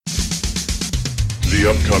The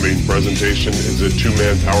upcoming presentation is a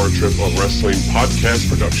two-man power trip of wrestling podcast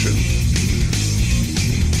production.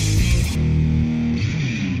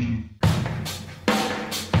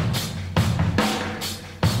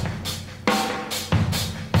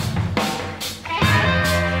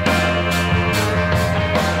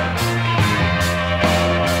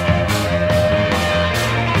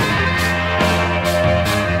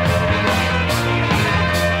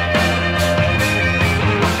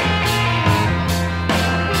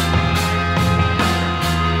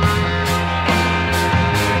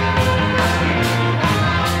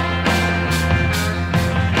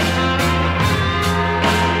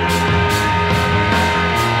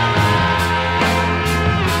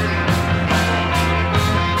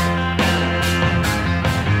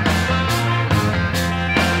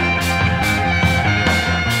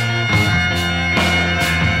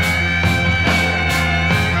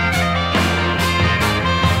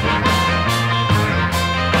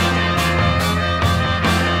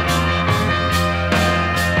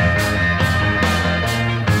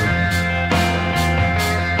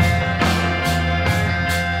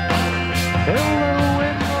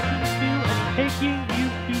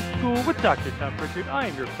 Dr. Tom Pritchard. I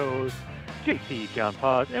am your host, JC John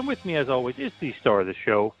Paz, and with me, as always, is the star of the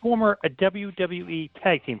show, former WWE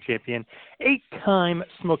Tag Team Champion, 8-time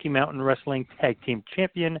Smoky Mountain Wrestling Tag Team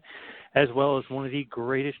Champion, as well as one of the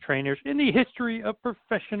greatest trainers in the history of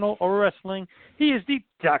professional wrestling. He is the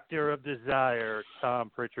Doctor of Desire,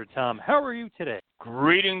 Tom Pritchard. Tom, how are you today?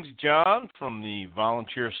 Greetings, John, from the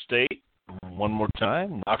Volunteer State. One more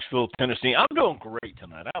time, Knoxville, Tennessee. I'm doing great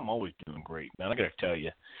tonight. I'm always doing great, man. I got to tell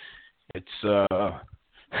you. It's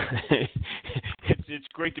it's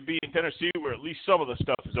great to be in Tennessee where at least some of the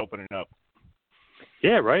stuff is opening up.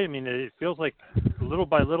 Yeah, right. I mean, it feels like little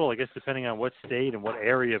by little, I guess, depending on what state and what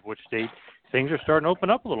area of which state, things are starting to open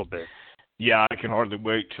up a little bit. Yeah, I can hardly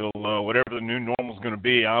wait till whatever the new normal is going to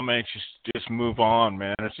be. I'm anxious to just move on,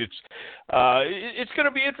 man. It's going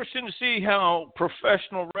to be interesting to see how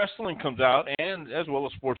professional wrestling comes out, and as well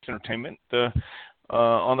as sports entertainment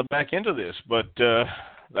on the back end of this. But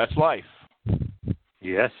that's life.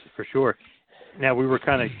 Yes, for sure. Now, we were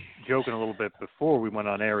kind of joking a little bit before we went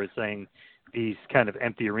on air, saying these kind of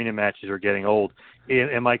empty arena matches are getting old.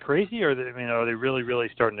 Am I crazy, or are they really, really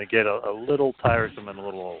starting to get a little tiresome and a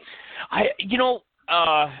little old?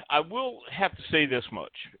 I will have to say this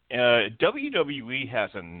much. WWE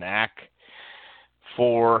has a knack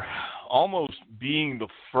for almost being the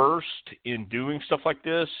first in doing stuff like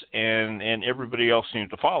this, and everybody else seems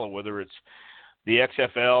to follow, whether it's the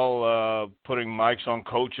XFL putting mics on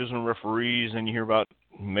coaches and referees, and you hear about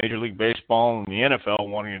Major League Baseball and the NFL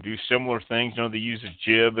wanting to do similar things. They use a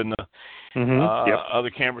jib and the other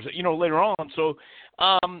cameras, later on. So,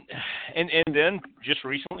 and then just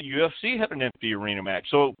recently, UFC had an empty arena match.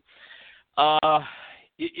 So,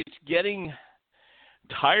 it's getting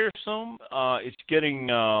tiresome. It's getting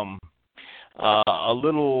a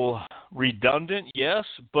little redundant, yes,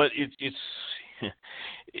 but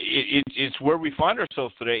it's where we find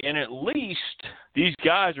ourselves today. And at least these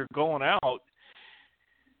guys are going out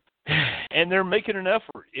and they're making an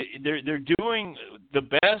effort. They're doing the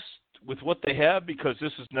best with what they have, because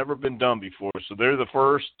this has never been done before. So they're the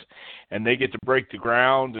first, and they get to break the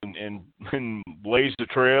ground and blaze the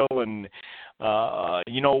trail. And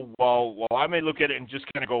while I may look at it and just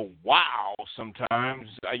kind of go, wow, sometimes,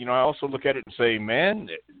 I also look at it and say, man,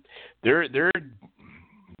 they're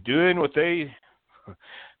doing what they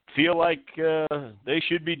feel like they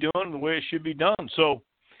should be doing the way it should be done. So,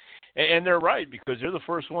 and they're right, because they're the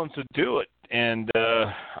first ones to do it. And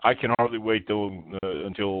I can hardly wait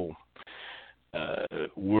until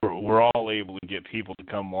we're all able to get people to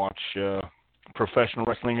come watch professional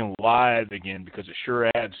wrestling live again, because it sure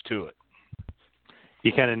adds to it.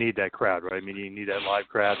 You kind of need that crowd, right? I mean, you need that live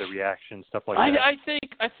crowd, the reaction, stuff like that.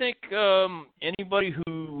 I think anybody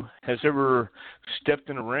who has ever stepped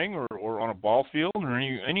in a ring or on a ball field or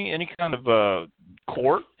any kind of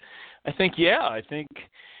court, I think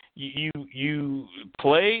you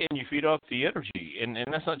play and you feed off the energy, and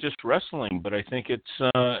that's not just wrestling, but I think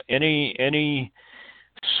it's any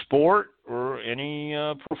sport or any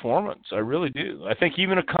performance. I really do. I think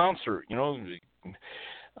even a concert,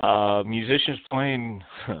 musicians playing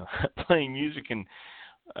music and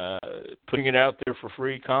putting it out there for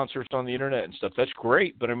free, concerts on the internet and stuff. That's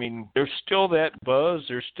great, but I mean, there's still that buzz.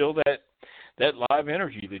 There's still that live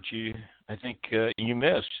energy that I think you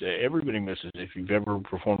miss. Everybody misses if you've ever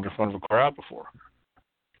performed in front of a crowd before.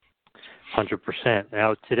 100%.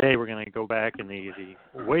 Now, today we're going to go back in the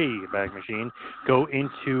way back machine, go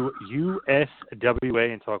into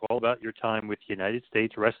USWA and talk all about your time with United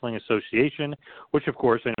States Wrestling Association, which, of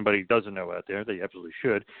course, anybody doesn't know out there, they absolutely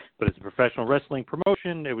should, but it's a professional wrestling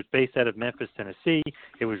promotion. It was based out of Memphis, Tennessee.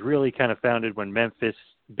 It was really kind of founded when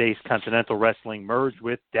Memphis-based Continental Wrestling merged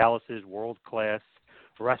with Dallas's World-Class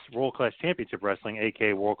Championship Wrestling,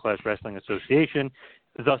 aka World Class Wrestling Association,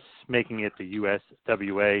 thus making it the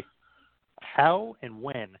USWA. How and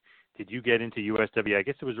when did you get into USWA? I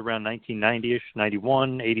guess it was around 1990-ish,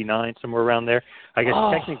 91, 89, somewhere around there. I guess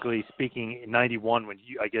technically speaking, 91 when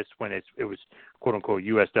it was quote unquote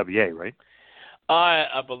USWA, right?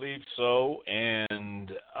 I believe so,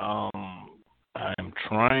 and I'm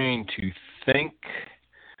trying to think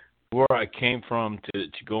where I came from to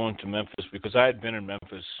go into Memphis, because I had been in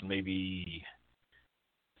Memphis maybe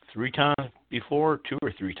 3 times before, 2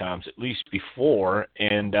 or 3 times at least before,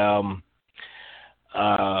 and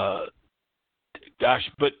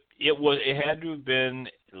but it had to have been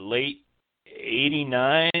late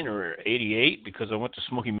 89 or 88, because I went to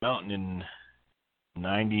Smoky Mountain in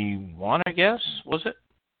 91, I guess, was it?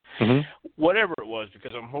 Mm-hmm. Whatever it was,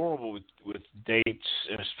 because I'm horrible with dates,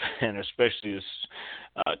 and especially as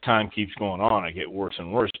time keeps going on, I get worse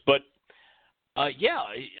and worse. But I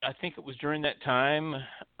think it was during that time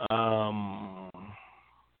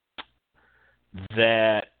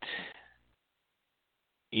that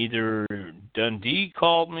either Dundee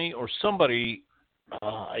called me or somebody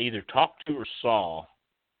I either talked to or saw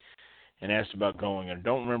and asked about going. I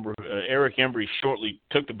don't remember. Eric Embry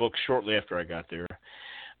took the book shortly after I got there.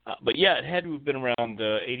 But yeah, it had to have been around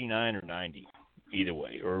 89 or 90, either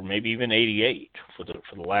way, or maybe even 88 for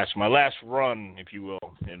my last run, if you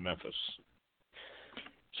will, in Memphis.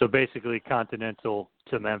 So basically, Continental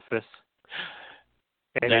to Memphis,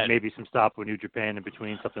 and then maybe some stop with New Japan in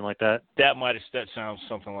between, something like that. That sounds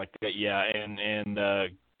something like that, yeah. And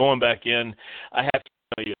going back in, I have to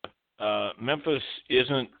tell you, Memphis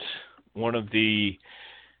isn't one of the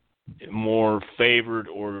more favored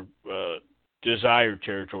or desired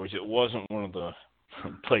territories. It wasn't one of the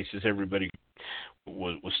places everybody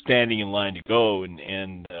was standing in line to go,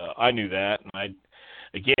 and I knew that. And I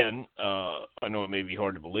know it may be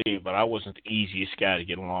hard to believe, but I wasn't the easiest guy to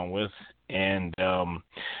get along with, and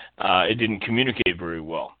it didn't communicate very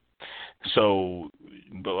well. So,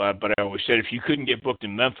 but I always said, if you couldn't get booked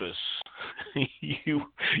in Memphis, you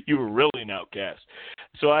were really an outcast.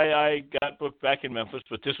 So I got booked back in Memphis,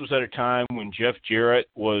 but this was at a time when Jeff Jarrett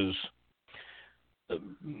was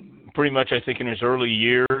pretty much, I think, in his early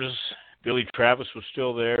years. Billy Travis was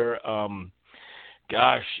still there.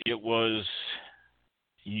 It was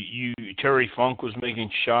Terry Funk was making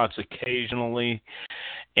shots occasionally,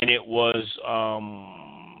 and it was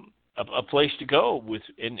a place to go with.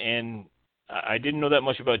 And I didn't know that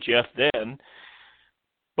much about Jeff then,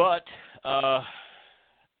 but when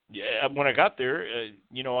I got there,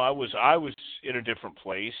 I was in a different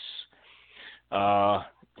place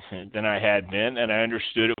than I had been, and I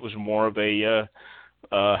understood it was more of a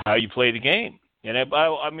how you play the game. And I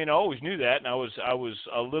always knew that, and I was a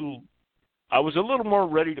little more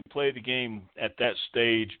ready to play the game at that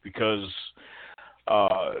stage, because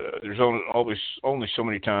there's only so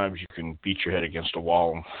many times you can beat your head against a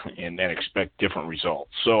wall and then expect different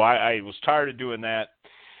results. So I was tired of doing that,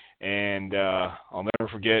 and I'll never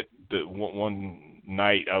forget that one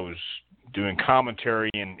night I was doing commentary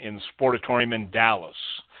in the Sportatorium in Dallas,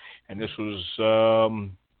 and this was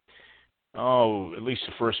at least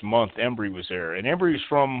the first month Embry was there, and Embry was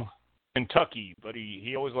from Kentucky, but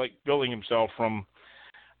he always liked billing himself from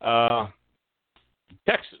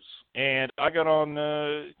Texas. And I got on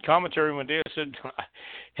commentary one day. I said,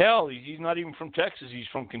 hell, he's not even from Texas. He's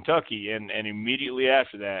from Kentucky. And immediately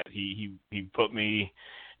after that, he put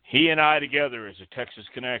he and I together as a Texas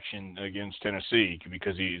connection against Tennessee,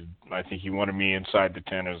 because I think he wanted me inside the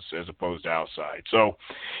tent as opposed to outside. So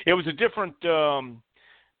it was a different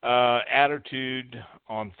attitude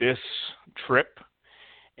on this trip.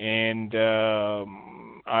 And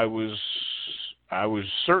I was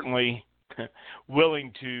certainly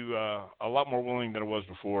willing to, a lot more willing than I was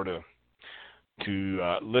before, to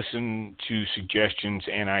listen to suggestions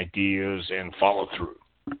and ideas and follow through.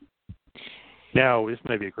 Now, this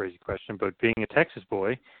may be a crazy question, but being a Texas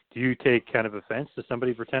boy, do you take kind of offense to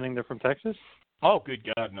somebody pretending they're from Texas? Oh, good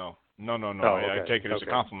God, no. No. Oh, okay. I take it as a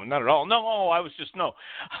compliment. Not at all. No, I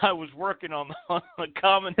was working on the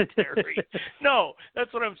commentary. No,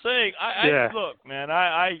 that's what I'm saying. Look, man,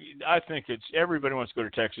 I think it's everybody wants to go to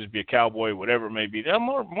Texas, be a cowboy, whatever it may be.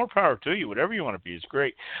 More power to you. Whatever you want to be is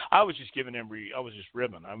great. I was just giving I was just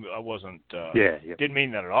ribbing. I wasn't. Didn't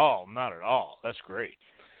mean that at all. Not at all. That's great.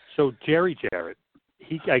 So Jerry Jarrett,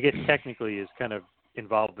 he, I guess technically is kind of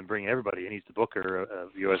involved in bringing everybody in. He's the booker of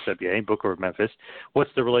USWA, booker of Memphis. What's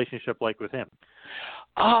the relationship like with him?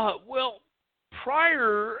 Well,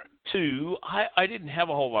 prior to, I didn't have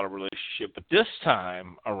a whole lot of relationship, but this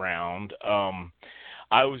time around,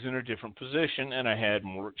 I was in a different position and I had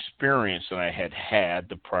more experience than I had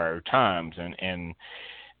the prior times. And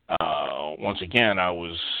once again, I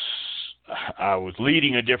was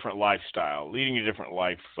leading a different lifestyle, leading a different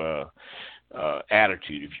life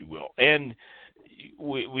attitude, if you will. And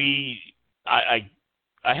I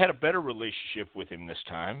had a better relationship with him this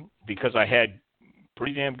time because I had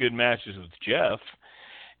pretty damn good matches with Jeff,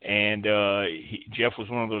 and Jeff was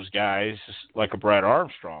one of those guys like a Brad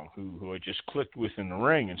Armstrong who I just clicked with in the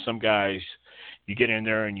ring. And some guys you get in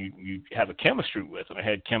there and you have a chemistry with, and I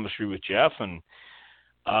had chemistry with Jeff, and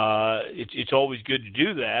it's always good to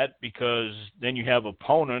do that because then you have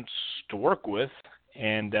opponents to work with,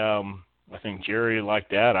 and I think Jerry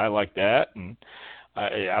liked that. I liked that, and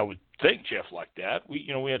I would think Jeff liked that. We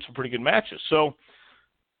had some pretty good matches. So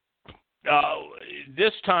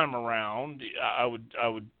this time around, I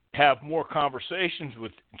would have more conversations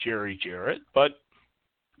with Jerry Jarrett, but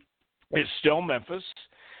it's still Memphis.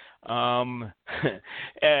 And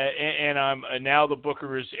I'm now the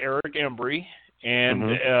booker is Eric Embry,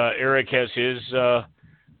 and Eric has his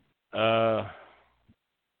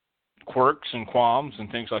quirks and qualms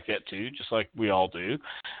and things like that too, just like we all do.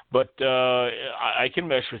 But I can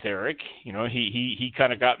mesh with Eric. He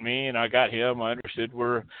kind of got me, and I got him. I understood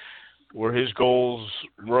where his goals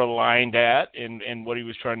were aligned at, and what he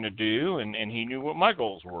was trying to do, and he knew what my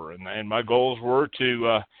goals were, and my goals were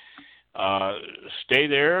to stay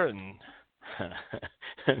there and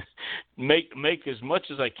make as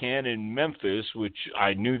much as I can in Memphis, which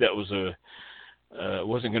I knew that was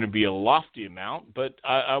wasn't going to be a lofty amount, but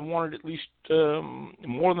I wanted at least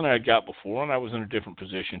more than I had got before, and I was in a different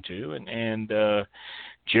position too. And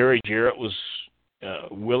Jerry Jarrett was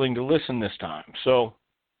willing to listen this time, so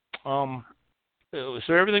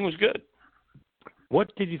everything was good.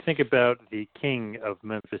 What did you think about the King of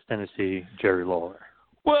Memphis, Tennessee, Jerry Lawler?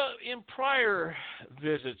 Well, in prior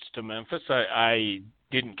visits to Memphis, I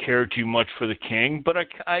didn't care too much for the King, but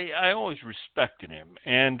I always respected him,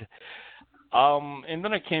 and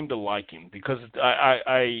then I came to like him because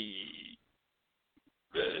I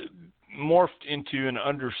morphed into an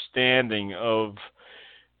understanding of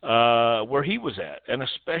where he was at, and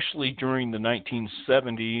especially during the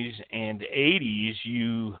 1970s and 80s,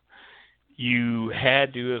 you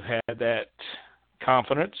had to have had that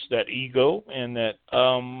confidence, that ego, and that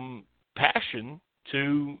passion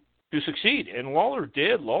to succeed. And Lawler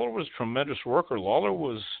did. Lawler was a tremendous worker. Lawler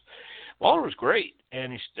was great,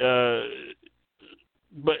 and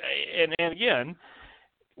but again,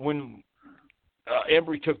 when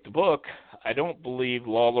Embry took the book, I don't believe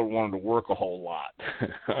Lawler wanted to work a whole lot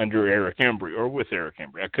under Eric Embry or with Eric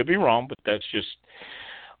Embry. I could be wrong, but that's just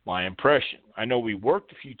my impression. I know we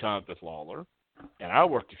worked a few times with Lawler, and I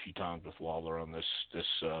worked a few times with Lawler on this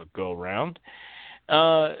go round,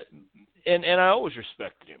 and I always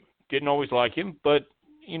respected him. Didn't always like him, but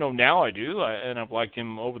now I do, and I've liked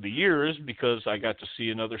him over the years because I got to see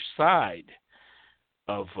another side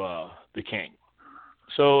of the King.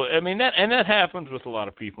 So I mean that happens with a lot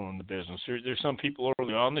of people in the business. There's some people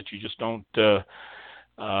early on that you just don't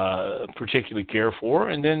particularly care for,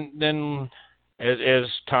 and then as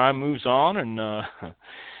time moves on and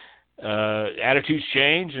attitudes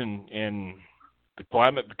change and the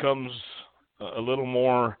climate becomes a little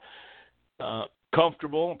more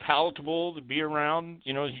comfortable and palatable to be around,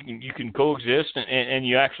 you can coexist and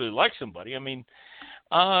you actually like somebody. I mean,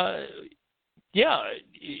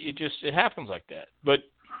 it happens like that. But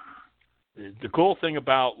the cool thing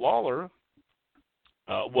about Lawler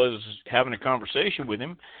was having a conversation with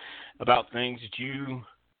him about things that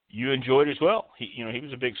you enjoyed as well. He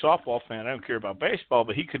was a big softball fan. I don't care about baseball,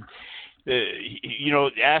 but he could,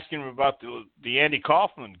 asking him about the Andy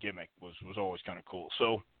Kaufman gimmick was always kind of cool.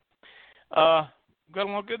 So, got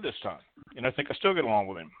along good this time, and I think I still get along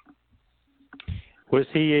with him. Was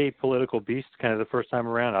he a political beast kind of the first time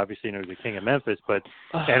around? Obviously, he was the King of Memphis, but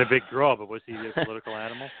and a big draw. But was he a political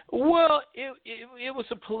animal? Well, it was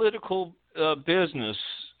a political business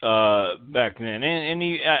back then, and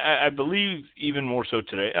I believe even more so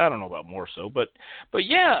today. I don't know about more so, but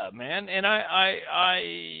yeah, man. And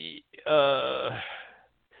I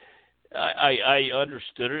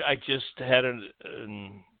understood it. I just had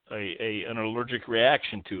an allergic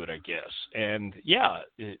reaction to it, I guess. And yeah,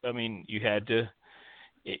 I mean, you had to.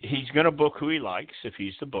 He's going to book who he likes. If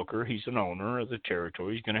he's the booker, he's an owner of the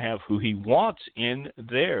territory. He's going to have who he wants in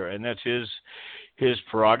there, and that's his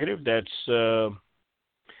prerogative. That's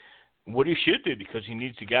what he should do, because he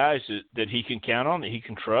needs the guys that he can count on, that he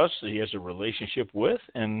can trust, that he has a relationship with,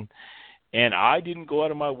 and I didn't go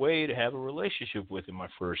out of my way to have a relationship with him my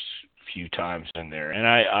first few times in there, and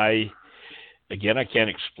I can't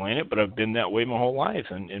explain it, but I've been that way my whole life,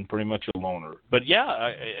 and pretty much a loner. But yeah,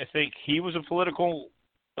 I think he was a political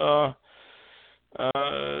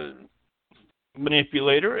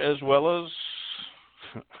manipulator, as well as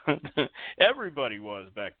everybody was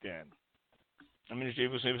back then. I mean, it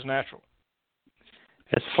was natural.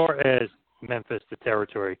 As far as Memphis, the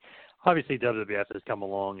territory, obviously WWF has come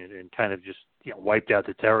along and kind of just wiped out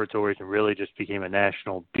the territories and really just became a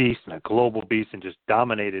national beast and a global beast and just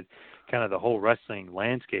dominated kind of the whole wrestling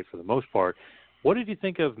landscape for the most part. What did you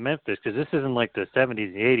think of Memphis? Because this isn't like the 70s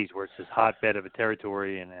and the 80s where it's this hotbed of a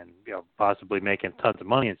territory and possibly making tons of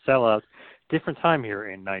money and sellouts. Different time here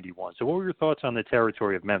in 91. So what were your thoughts on the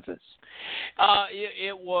territory of Memphis?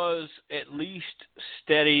 It was at least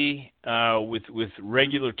steady with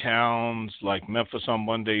regular towns like Memphis on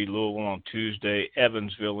Monday, Louisville on Tuesday,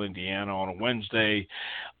 Evansville, Indiana on a Wednesday.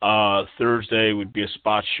 Thursday would be a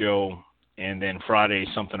spot show, and then Friday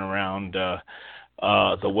something around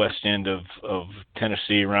the west end of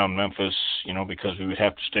Tennessee, around Memphis, because we would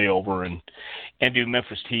have to stay over and do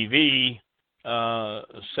Memphis TV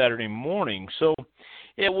Saturday morning. So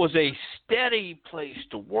it was a steady place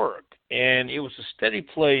to work, and it was a steady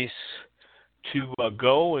place to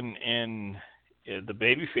go, and the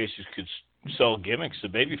baby faces could sell gimmicks. The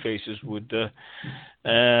baby faces would,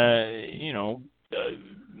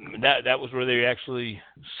 that was where they actually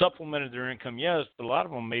supplemented their income. Yes, but a lot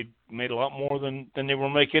of them made a lot more than they were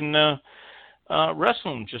making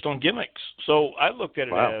wrestling just on gimmicks. So I looked at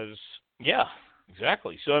it as, yeah,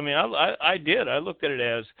 exactly. So I mean, I did. I looked at it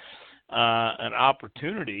as an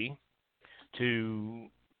opportunity to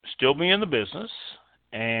still be in the business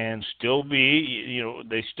and still be,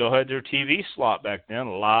 they still had their TV slot back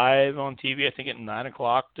then, live on TV. I think at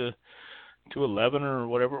 9:00 to 11 or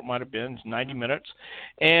whatever it might have been, 90 minutes.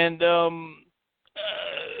 And,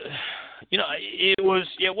 it was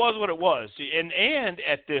what it was. And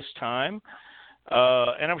at this time,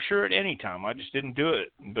 and I'm sure at any time, I just didn't do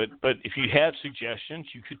it. But if you had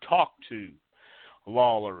suggestions, you could talk to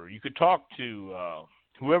Lawler, you could talk to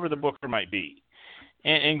whoever the booker might be.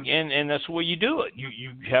 And that's the way you do it.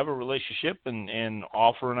 You have a relationship and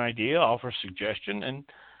offer an idea, offer a suggestion,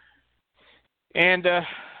 and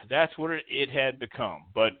that's what it had become.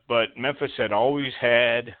 But Memphis had always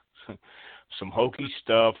had some hokey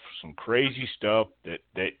stuff, some crazy stuff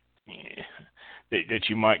that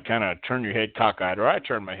you might kind of turn your head cockeyed, or I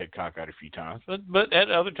turned my head cockeyed a few times. But at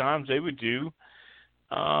other times they would do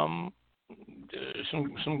some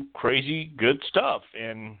crazy good stuff.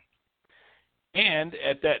 And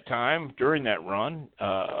at that time, during that run,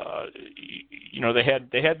 they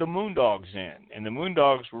had the Moondogs in, and the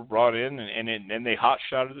Moondogs were brought in, and they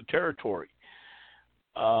hot-shotted the territory.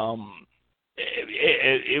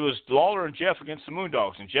 It was Lawler and Jeff against the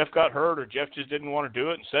Moondogs, and Jeff got hurt, or Jeff just didn't want to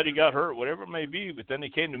do it and said he got hurt, whatever it may be. But then they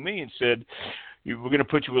came to me and said, "We're going to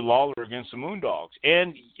put you with Lawler against the Moondogs,"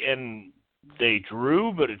 and they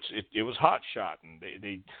drew, but it was hot-shot, and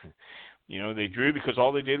they drew because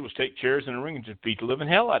all they did was take chairs in the ring and just beat the living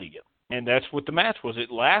hell out of you. And that's what the match was.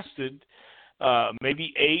 It lasted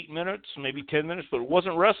maybe 8 minutes, maybe 10 minutes, but it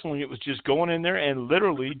wasn't wrestling. It was just going in there and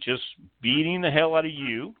literally just beating the hell out of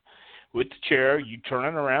you with the chair. You turn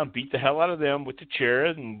it around, beat the hell out of them with the chair,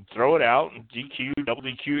 and throw it out, and DQ, double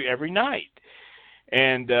DQ every night.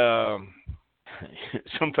 And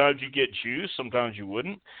sometimes you get juice, sometimes you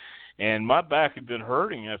wouldn't. And my back had been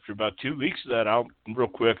hurting after about 2 weeks of that. Real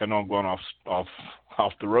quick, I know I'm going off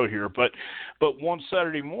the road here, but one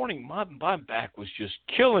Saturday morning, my back was just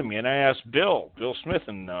killing me, and I asked Bill Smith,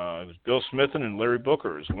 and it was Bill Smith and Larry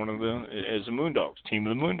Booker as the Moondogs, team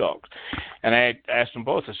of the Moondogs, and I asked them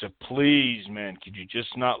both. I said, "Please, man, could you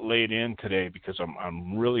just not lay it in today, because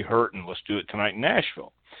I'm really hurting. Let's do it tonight in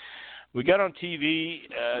Nashville." We got on TV.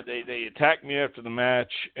 They attacked me after the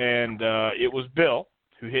match, and it was Bill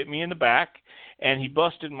who hit me in the back, and he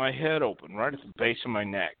busted my head open right at the base of my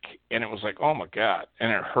neck. And it was like, oh, my God.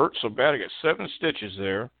 And it hurt so bad. I got 7 stitches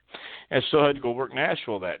there, and still had to go work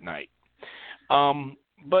Nashville that night.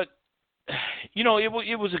 but you know, it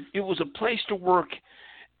was a place to work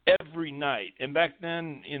every night. And back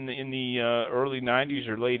then, in the early '90s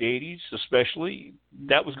or late '80s, especially,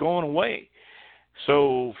 that was going away.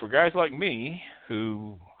 So for guys like me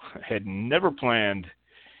who had never planned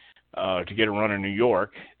to get a run in New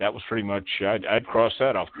York, that was pretty much I'd crossed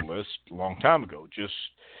that off the list a long time ago. Just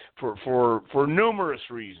for numerous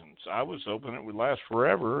reasons, I was hoping it would last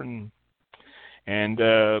forever,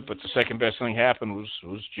 but the second best thing happened was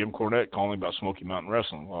Jim Cornette calling about Smoky Mountain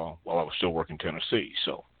Wrestling while I was still working Tennessee.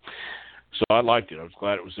 So I liked it. I was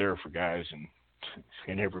glad it was there for guys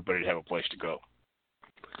and everybody to have a place to go.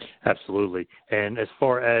 Absolutely. And as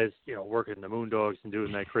far as, you know, working the Moondogs and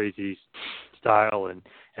doing that crazy style and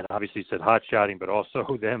obviously you said hot shotting, but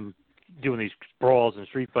also them doing these brawls and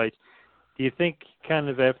street fights, do you think kind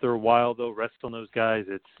of after a while, though, wrestling those guys,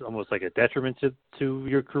 it's almost like a detriment to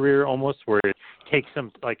your career almost, where it takes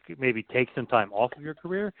some time off of your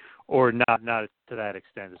career, or not to that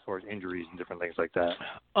extent as far as injuries and different things like that?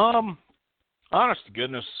 Honest to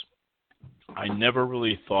goodness, I never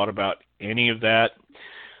really thought about any of that.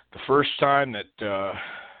 The first time that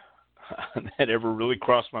that ever really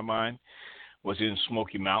crossed my mind was in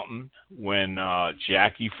Smoky Mountain when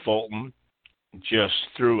Jackie Fulton just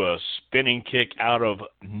threw a spinning kick out of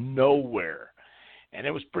nowhere, and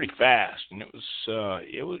it was pretty fast, and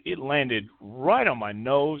it landed right on my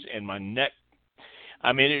nose and my neck.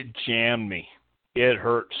 I mean, it jammed me. It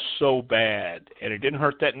hurt so bad, and it didn't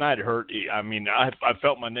hurt that night. It hurt. I mean, I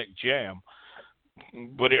felt my neck jam,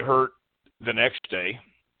 but it hurt the next day,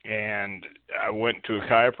 and I went to a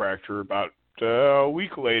chiropractor about a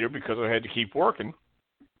week later because I had to keep working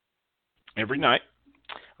every night.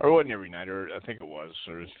 Or it wasn't every night, or I think it was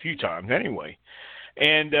a few times anyway.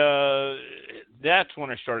 And that's when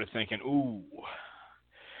I started thinking, ooh,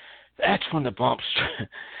 that's when the bumps,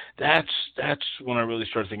 that's when I really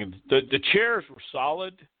started thinking. The chairs were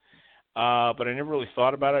solid, but I never really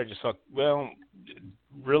thought about it. I just thought, well,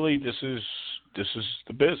 really, this is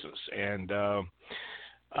the business. And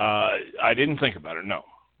I didn't think about it, no.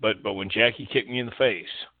 But when Jackie kicked me in the face,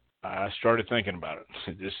 I started thinking about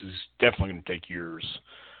it. This is definitely going to take years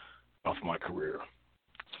off my career.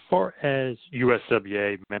 As far as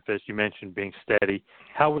USWA, Memphis, you mentioned being steady.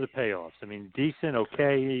 How were the payoffs? I mean, decent,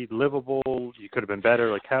 okay, livable. You could have been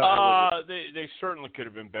better. Like how? They certainly could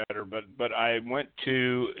have been better. But I went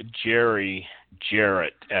to Jerry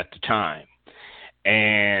Jarrett at the time,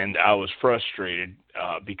 and I was frustrated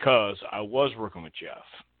because I was working with Jeff,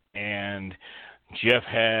 and Jeff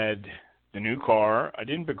had the new car. I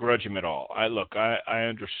didn't begrudge him at all. I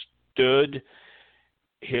understood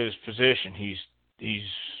his position. He's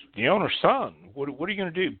the owner's son. What are you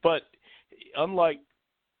going to do? But unlike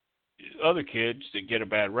other kids that get a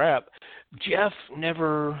bad rap, Jeff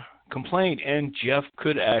never complained, and Jeff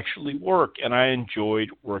could actually work, and I enjoyed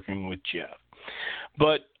working with Jeff.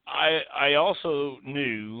 But I also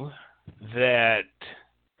knew that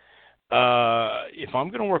if I'm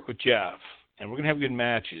going to work with Jeff, and we're going to have good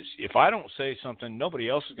matches, if I don't say something, nobody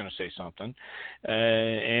else is going to say something,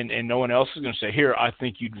 and no one else is going to say, here, I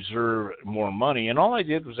think you deserve more money. And all I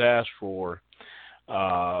did was ask for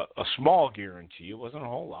a small guarantee. It wasn't a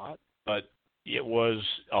whole lot, but it was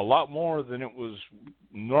a lot more than it was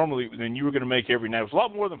normally than you were going to make every night. It was a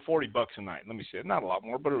lot more than $40 a night. Let me say it. Not a lot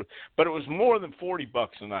more, but it was more than $40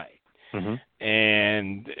 a night. Mm-hmm.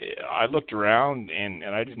 And I looked around, and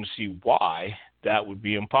I didn't see why that would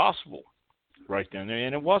be impossible right then,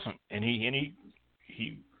 and it wasn't. And he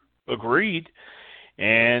agreed,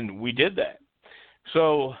 and we did that.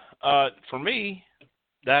 So for me,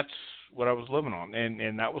 that's what I was living on,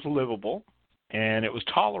 and that was livable, and it was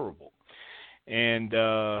tolerable. And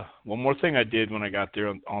one more thing I did when I got there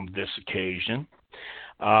on this occasion,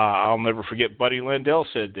 I'll never forget. Buddy Landell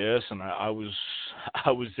said this, and I was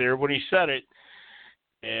there when he said it.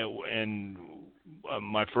 And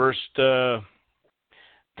my first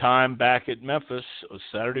time back at Memphis was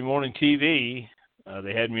Saturday morning TV.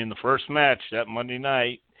 They had me in the first match that Monday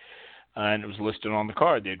night, and it was listed on the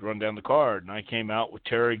card. They'd run down the card, and I came out with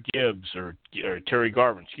Terry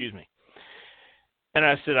Garvin, excuse me. And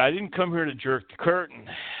I said, I didn't come here to jerk the curtain.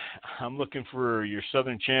 I'm looking for your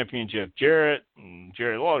Southern champion, Jeff Jarrett. And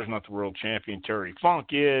Jerry Lawler's not the world champion. Terry Funk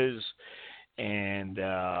is. And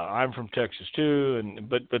I'm from Texas too.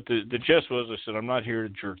 But the gist was, I said, I'm not here to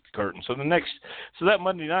jerk the curtain. So that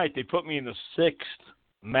Monday night, they put me in the 6th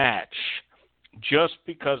match just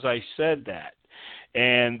because I said that.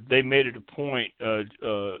 And they made it a point,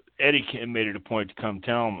 Eddie made it a point to come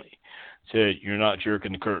tell me. said, "You're not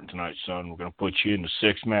jerking the curtain tonight, son. We're going to put you in the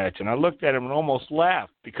sixth match." And I looked at him and almost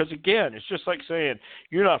laughed because, again, it's just like saying,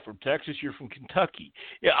 "You're not from Texas, you're from Kentucky."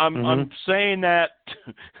 Yeah, I'm saying that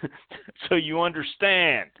so you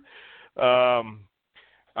understand.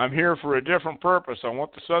 I'm here for a different purpose. I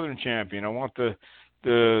want the Southern champion. I want the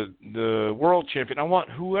world champion. I want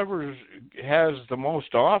whoever has the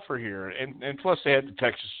most to offer here. And plus they had the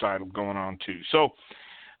Texas title going on too. So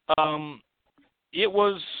it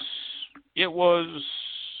was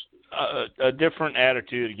a different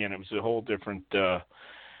attitude again. It was a whole different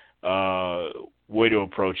way to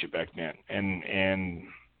approach it back then. And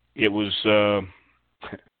it was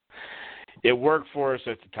it worked for us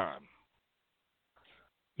at the time.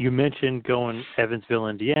 You mentioned going Evansville,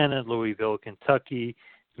 Indiana, Louisville, Kentucky,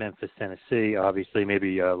 Memphis, Tennessee, obviously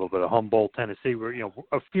maybe a little bit of Humboldt, Tennessee, where,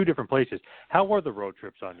 a few different places. How were the road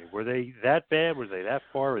trips on you? Were they that bad? Were they that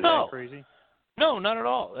far? Were they that crazy? No, not at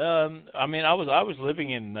all. I was living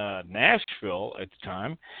in Nashville at the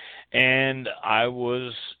time, and I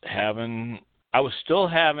was still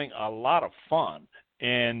having a lot of fun.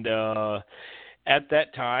 And at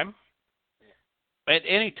that time, at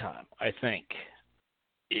any time, I think,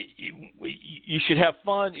 you should have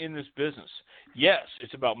fun in this business. Yes,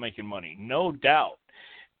 it's about making money, no doubt.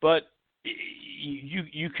 But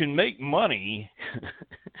you can make money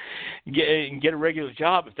and get a regular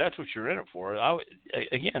job if that's what you're in it for.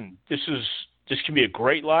 Again, this can be a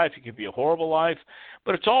great life. It can be a horrible life,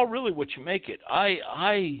 but it's all really what you make it.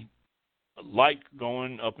 I liked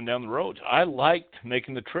going up and down the roads. I liked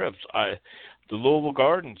making the trips. The Louisville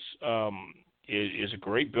Gardens is a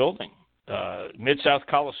great building. Mid-South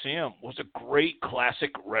Coliseum was a great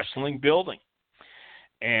classic wrestling building.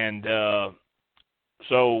 And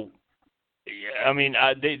so, I mean,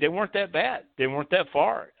 they weren't that bad. They weren't that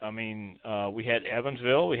far. I mean, we had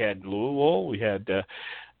Evansville, we had Louisville, we had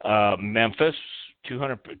Memphis,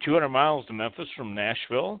 200 miles to Memphis from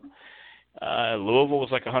Nashville. Louisville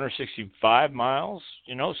was like 165 miles,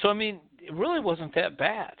 So, I mean, it really wasn't that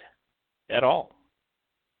bad at all.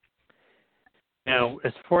 Now,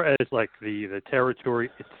 as far as like the territory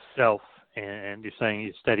itself, and you're saying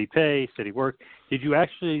it's steady pay, steady work, did you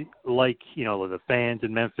actually like, the fans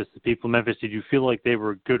in Memphis, the people in Memphis, did you feel like they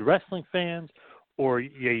were good wrestling fans, or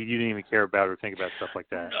you didn't even care about or think about stuff like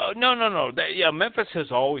that? No. Memphis has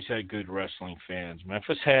always had good wrestling fans.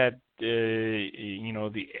 Memphis had,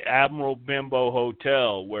 the Admiral Bimbo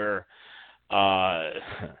Hotel where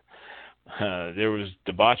there was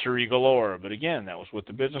debauchery galore, but again, that was what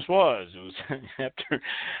the business was. It was after,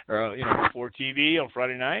 before TV on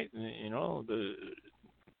Friday night. The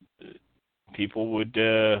people would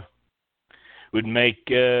make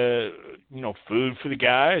food for the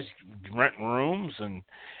guys, rent rooms,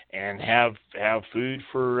 and have food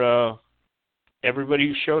for everybody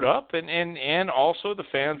who showed up, and also the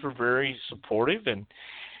fans were very supportive, and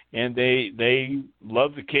they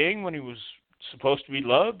loved the King when he was supposed to be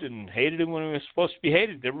loved and hated him when he was supposed to be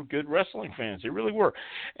hated. They were good wrestling fans. They really were.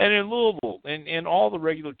 And in Louisville and in all the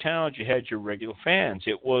regular towns, you had your regular fans.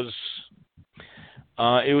 It was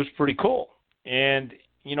pretty cool. And,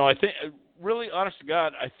 I think, really, honest to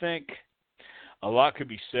God, I think a lot could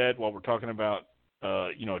be said while we're talking about,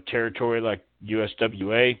 territory like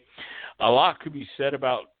USWA. A lot could be said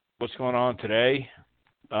about what's going on today.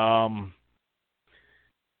 Wow.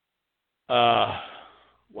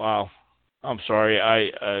 I'm sorry.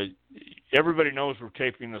 Everybody knows we're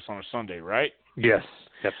taping this on a Sunday, right? Yes,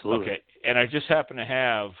 absolutely. Okay, and I just happen to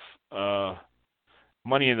have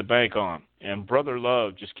Money in the Bank on, and Brother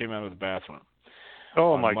Love just came out of the bathroom.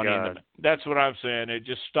 Oh, my God. That's what I'm saying. It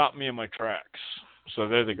just stopped me in my tracks. So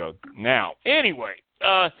there they go. Now, anyway,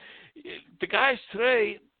 the guys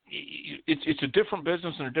today, it's a different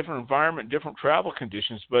business and a different environment, different travel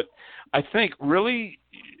conditions, but I think really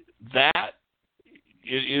that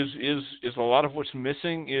is a lot of what's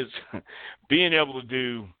missing is being able to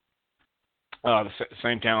do the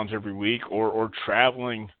same towns every week or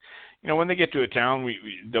traveling. When they get to a town,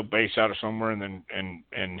 they'll base out of somewhere and then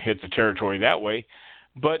and hit the territory that way,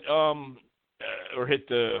 but or hit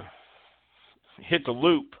the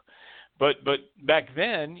loop. But back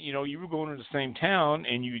then, you were going to the same town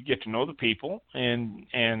and you would get to know the people and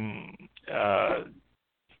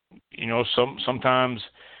sometimes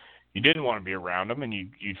you didn't want to be around them, and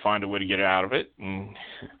you'd find a way to get out of it.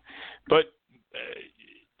 But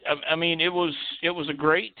I mean, it was a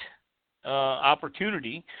great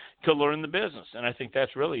opportunity to learn the business, and I think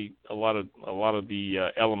that's really a lot of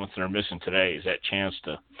the elements that are missing today is that chance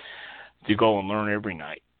to go and learn every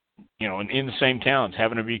night, in the same towns,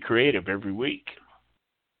 having to be creative every week.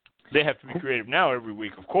 They have to be creative now every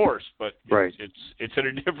week, of course, but Right. it's in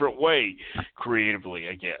a different way creatively,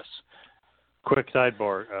 I guess. Quick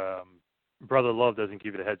sidebar. Brother Love doesn't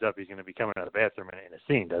give it a heads up. He's going to be coming out of the bathroom in a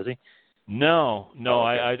scene, does he? No,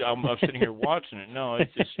 Okay. I'm sitting here watching it. No,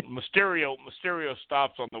 it's just Mysterio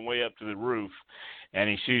stops on the way up to the roof, and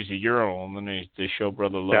he sees the urinal, and then they show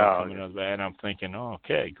Brother Love coming out of the bath, and I'm thinking, oh,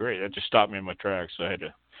 okay, great. That just stopped me in my tracks, so I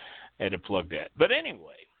had to plug that. But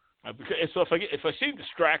anyway, so if I seem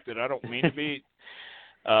distracted, I don't mean to be.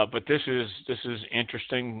 But this is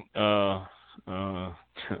interesting. I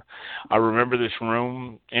remember this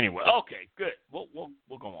room. Anyway, okay, good. We'll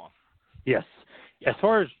go on. Yes. As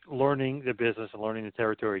far as learning the business and learning the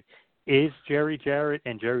territory, is Jerry Jarrett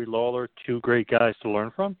and Jerry Lawler two great guys to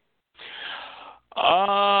learn from?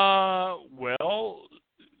 Well,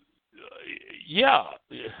 yeah,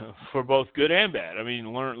 for both good and bad. I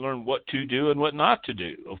mean, learn what to do and what not to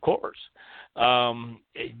do, of course.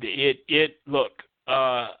 Look,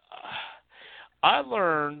 I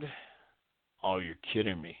learned. Oh, you're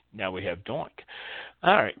kidding me. Now we have Doink.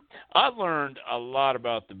 All right. I learned a lot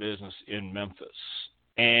about the business in Memphis,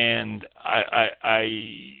 and I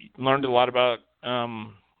learned a lot about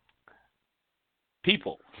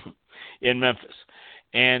people in Memphis.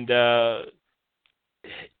 And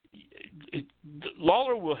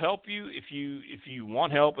Lawler will help you if you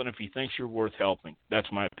want help and if he thinks you're worth helping.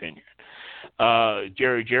 That's my opinion.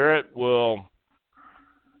 Jerry Jarrett will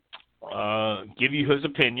give you his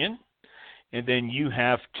opinion, and then you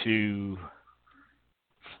have to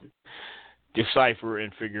decipher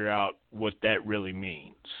and figure out what that really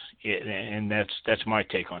means. And that's my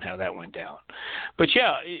take on how that went down. But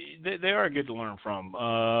yeah, they are good to learn from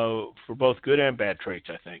for both good and bad traits,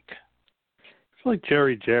 I think. I feel like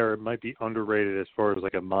Jerry Jarrett might be underrated as far as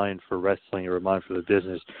like a mind for wrestling or a mind for the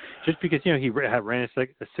business, just because he ran a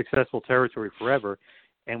successful territory forever,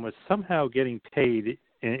 and was somehow getting paid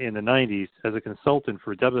in the 90s as a consultant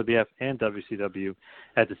for WWF and WCW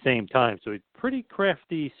at the same time. So he's a pretty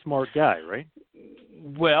crafty, smart guy, right?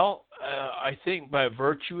 Well, I think by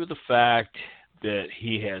virtue of the fact that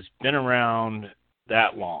he has been around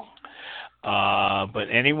that long, but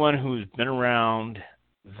anyone who's been around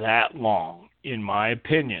that long, in my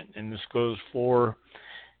opinion, and this goes for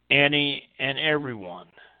any and everyone,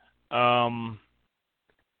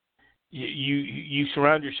 you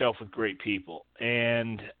surround yourself with great people,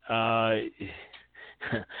 and I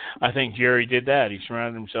think Jerry did that. He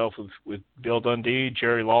surrounded himself with Bill Dundee,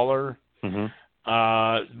 Jerry Lawler,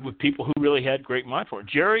 with people who really had great mind for it.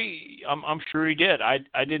 Jerry, I'm sure he did. I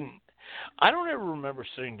don't ever remember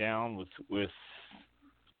sitting down with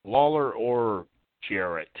Lawler or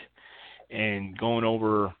Jarrett and going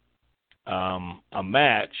over a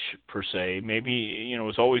match per se. Maybe it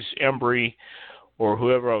was always Embry or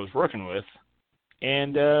whoever I was working with,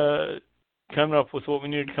 and coming up with what we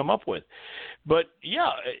needed to come up with. But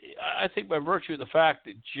yeah, I think by virtue of the fact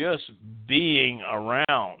that just being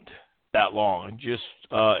around that long and just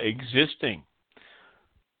existing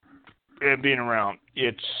and being around,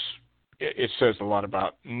 it says a lot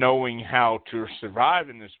about knowing how to survive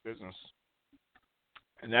in this business,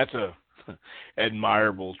 and that's a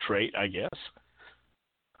admirable trait, I guess.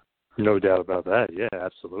 No doubt about that. Yeah,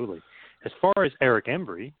 absolutely. As far as Eric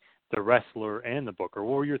Embry, the wrestler and the booker,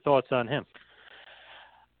 what were your thoughts on him?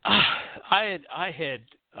 I've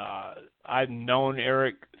known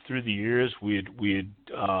Eric through the years. We had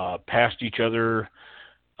passed each other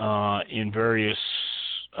in various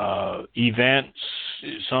events,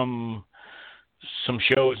 some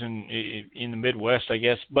shows in the Midwest, I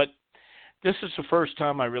guess. But this is the first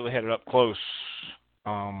time I really had an up close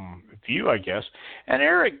view, I guess. And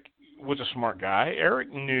Eric was a smart guy.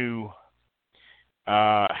 Eric knew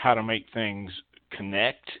how to make things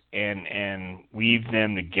connect and weave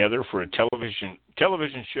them together for a television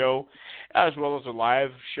show as well as a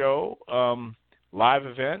live show, live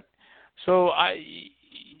event. So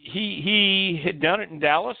he had done it in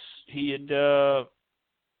Dallas. He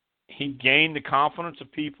gained the confidence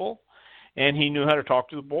of people, and he knew how to talk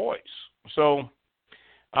to the boys. So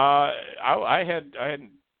I had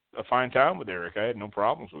a fine time with Eric. I had no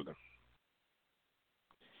problems with him.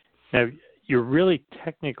 Now, you're really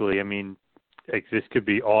technically, I mean, this could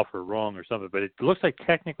be off or wrong or something, but it looks like,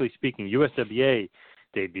 technically speaking, USWA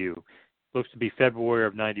debut looks to be February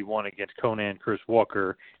of 91 against Conan Chris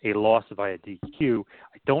Walker, a loss via DQ.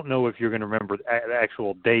 I don't know if you're going to remember the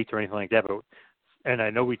actual date or anything like that, and I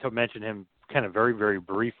know we mentioned him kind of very, very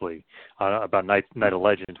briefly about Night of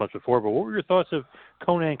Legends once before, but what were your thoughts of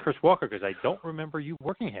Conan Chris Walker? Because I don't remember you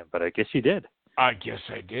working him, but I guess you did. I guess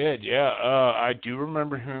I did, yeah. I do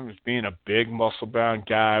remember him as being a big, muscle-bound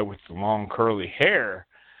guy with the long, curly hair.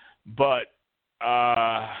 but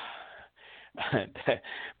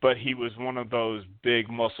but he was one of those big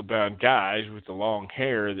muscle-bound guys with the long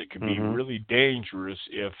hair that could be really dangerous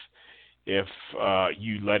if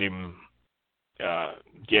you let him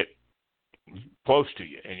get close to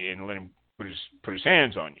you and let him put his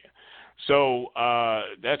hands on you. So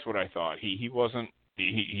that's what I thought. He wasn't.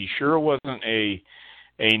 He sure wasn't a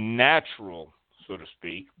natural, so to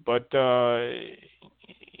speak. But I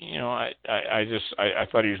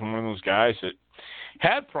thought he was one of those guys that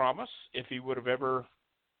had promise if he would have ever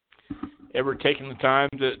taken the time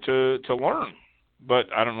to learn.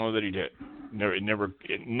 But I don't know that he did.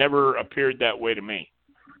 It never appeared that way to me.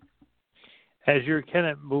 As you're kind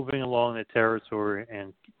of moving along the territory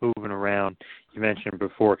and moving around, you mentioned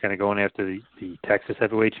before kind of going after the Texas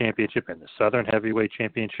Heavyweight Championship and the Southern Heavyweight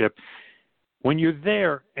Championship. When you're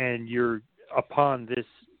there and you're upon this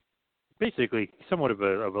basically somewhat of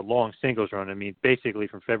a long singles run, I mean, basically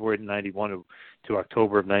from February of 91 to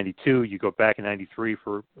October of 92, you go back in 93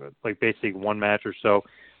 for like basically one match or so.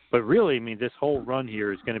 But really, I mean, this whole run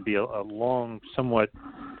here is going to be a long, somewhat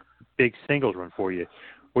big singles run for you.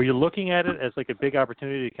 Were you looking at it as like a big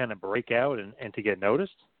opportunity to kind of break out and to get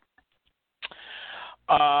noticed?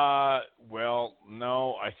 Well,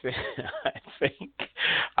 no.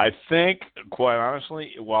 I think, quite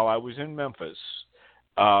honestly, while I was in Memphis,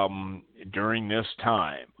 during this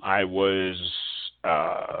time, I was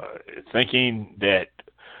thinking that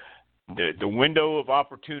the window of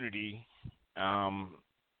opportunity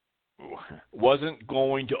wasn't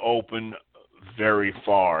going to open very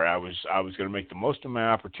far. I was going to make the most of my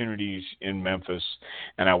opportunities in Memphis,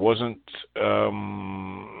 and I wasn't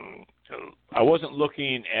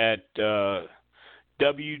looking at WWE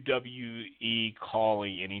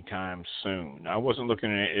calling anytime soon. I wasn't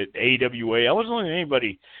looking at AWA. I wasn't looking at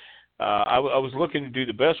anybody. I was looking to do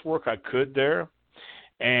the best work I could there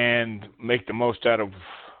and make the most out of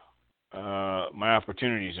my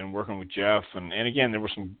opportunities and working with Jeff. And again, there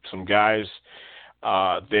were some guys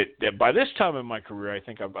that by this time in my career, I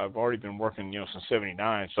think I've already been working, since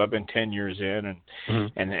 '79. So I've been 10 years in,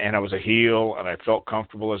 and I was a heel, and I felt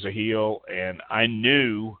comfortable as a heel, and I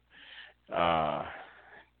knew that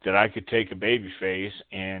I could take a baby face,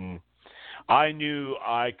 and I knew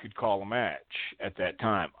I could call a match at that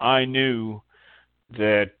time. I knew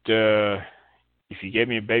that if you gave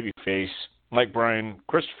me a baby face, like Brian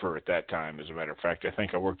Christopher at that time, as a matter of fact, I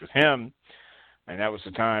think I worked with him. And that was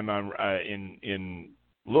the time I'm in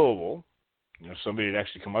Louisville. Somebody had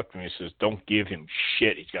actually come up to me and says, "Don't give him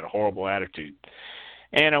shit. He's got a horrible attitude."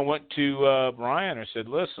 And I went to Brian. I said,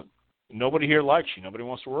 "Listen, nobody here likes you. Nobody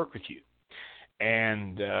wants to work with you.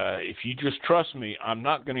 And if you just trust me, I'm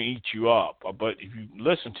not going to eat you up. But if you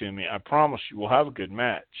listen to me, I promise you we'll have a good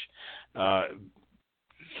match.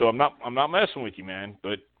 So I'm not messing with you, man.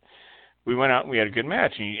 But." We went out and we had a good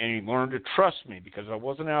match, and he learned to trust me because I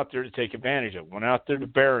wasn't out there to take advantage of him. I went out there to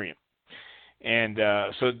bury him. And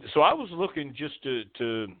so I was looking just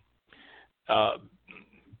to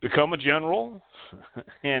become a general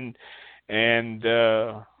and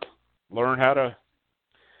learn how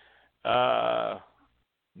to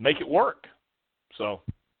make it work. So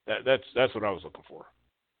that's what I was looking for.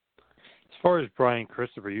 As far as Brian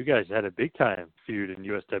Christopher, you guys had a big-time feud in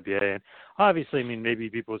USWA, and obviously, I mean, maybe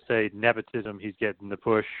people would say nepotism, he's getting the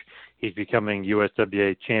push, he's becoming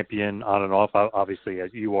USWA champion on and off, obviously,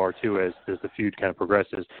 as you are, too, as the feud kind of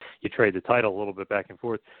progresses. You trade the title a little bit back and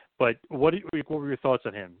forth, but what were your thoughts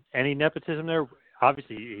on him? Any nepotism there?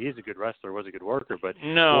 Obviously, he is a good wrestler, was a good worker, but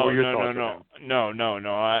what were your thoughts on him? No.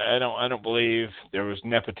 I don't believe there was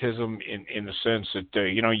nepotism in the sense that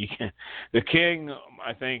you can. The King,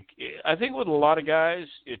 I think with a lot of guys,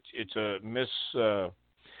 it's a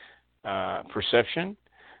misperception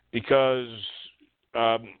because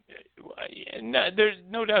there's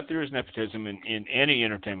no doubt there is nepotism in any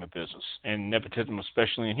entertainment business, and nepotism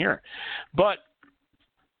especially in here. But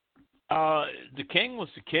the King was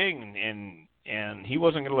the King, and he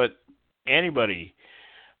wasn't going to let anybody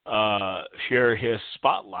share his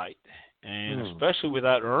spotlight, and especially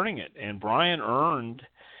without earning it. And Brian earned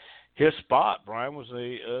his spot. Brian was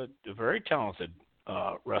a very talented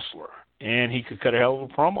wrestler, and he could cut a hell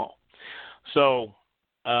of a promo. So,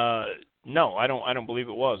 no, I don't believe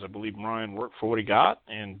it was. I believe Brian worked for what he got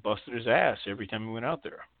and busted his ass every time he went out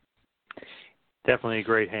there. Definitely a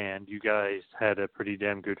great hand. You guys had a pretty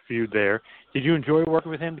damn good feud there. Did you enjoy working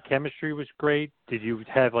with him? The chemistry was great. Did you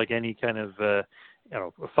have like any kind of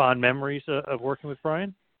fond memories of working with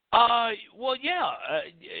Brian? Well, yeah,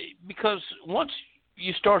 because once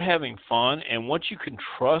you start having fun, and once you can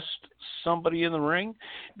trust somebody in the ring,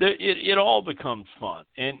 it all becomes fun,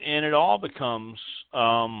 and it all becomes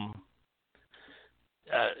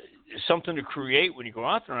something to create when you go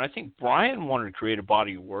out there. And I think Brian wanted to create a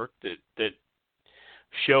body of work that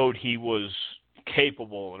showed he was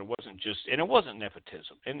capable, and it wasn't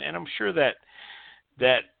nepotism. And I'm sure that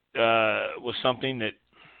was something that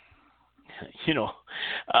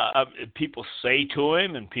people say to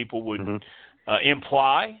him, and people would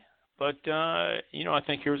imply. But I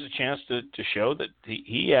think here was a chance to show that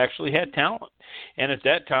he actually had talent. And at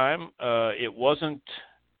that time, it wasn't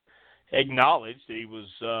acknowledged that he was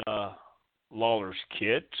Lawler's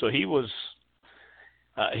kid. So he was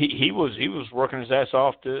working his ass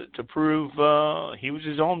off to prove he was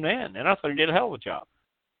his own man, and I thought he did a hell of a job.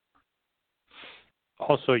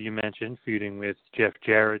 Also, you mentioned feuding with Jeff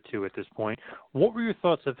Jarrett, too, at this point. What were your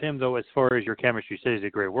thoughts of him, though, as far as your chemistry? You said he's a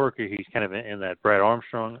great worker. He's kind of in that Brad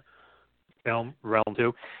Armstrong realm,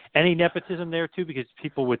 too. Any nepotism there, too? Because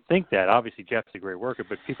people would think that. Obviously, Jeff's a great worker,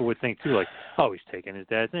 but people would think, too, like, oh, he's taking his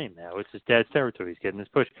dad's name now. It's his dad's territory. He's getting his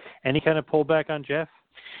push. Any kind of pullback on Jeff?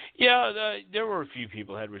 Yeah, there were a few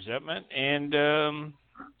people who had resentment, and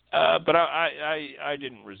but I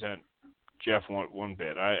didn't resent Jeff one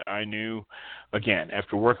bit. I knew, again,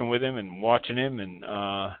 after working with him and watching him and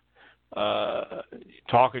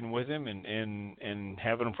talking with him and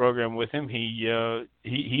having a program with him,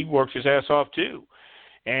 he worked his ass off too.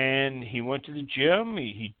 And he went to the gym.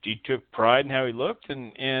 He took pride in how he looked,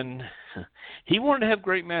 and he wanted to have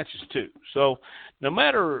great matches too. So no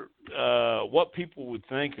matter what people would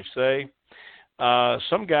think or say,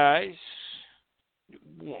 some guys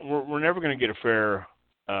we're never going to get a fair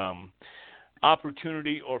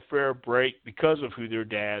opportunity or fair break because of who their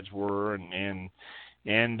dads were, and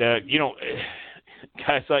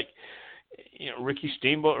guys like Ricky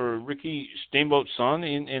Steamboat's son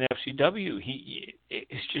in FCW.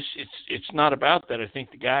 It's not about that. I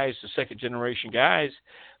think the second generation guys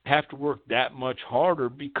have to work that much harder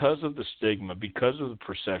because of the stigma, because of the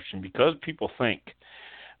perception, because people think,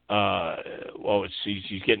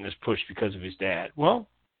 he's getting this push because of his dad. Well,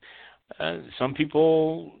 some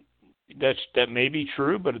people. That may be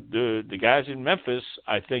true, but the guys in Memphis,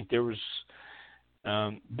 I think there was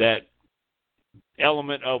that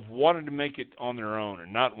element of wanting to make it on their own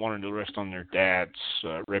and not wanting to rest on their dad's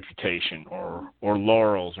reputation or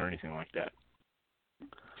laurels or anything like that.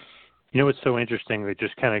 It's so interesting that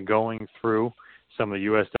just kind of going through some of the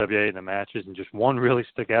USWA and the matches, and just one really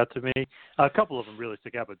stuck out to me. A couple of them really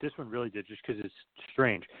stuck out, but this one really did just because it's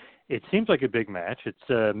strange. It seems like a big match.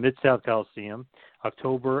 It's Mid-South Coliseum,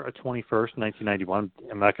 October 21st, 1991.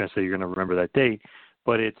 I'm not going to say you're going to remember that date,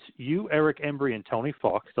 but it's you, Eric Embry, and Tony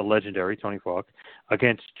Falk, the legendary Tony Falk,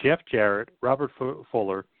 against Jeff Jarrett, Robert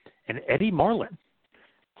Fuller, and Eddie Marlin.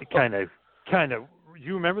 It kind of.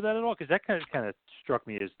 You remember that at all? Because that kind of struck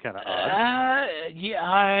me as kind of odd. Yeah,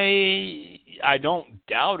 I don't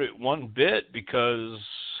doubt it one bit, because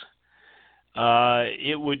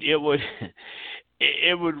it would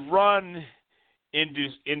run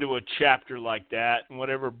into a chapter like that in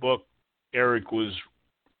whatever book Eric was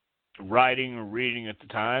writing or reading at the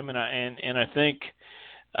time, and I think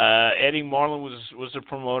Eddie Marlin was a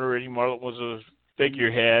promoter. Eddie Marlin was a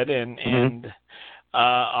figurehead, and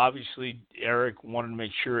obviously Eric wanted to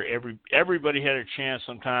make sure everybody had a chance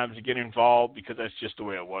sometimes to get involved, because that's just the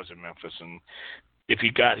way it was in Memphis. And if he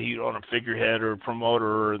got heat on a figurehead or a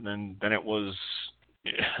promoter, then it was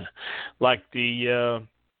like the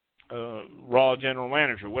Raw general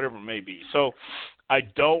manager, whatever it may be. So I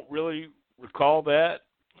don't really recall that,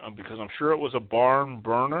 because I'm sure it was a barn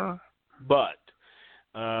burner, but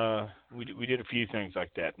we did a few things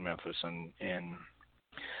like that in Memphis, and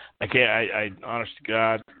I honest to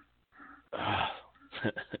God,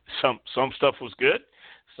 some stuff was good,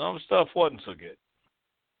 some stuff wasn't so good.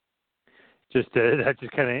 That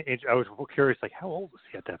just kind of, I was curious, like, how old was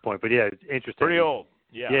he at that point? But yeah, it's interesting. Pretty old,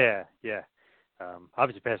 yeah. Yeah.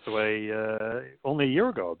 Obviously passed away only a year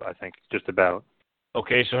ago, I think, just about.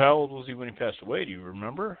 Okay, so how old was he when he passed away? Do you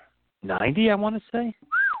remember? 90, I want to say.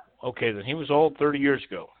 Okay, then he was old 30 years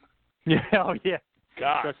ago. Yeah, oh yeah.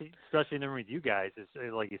 God. Especially in the ring with you guys, it's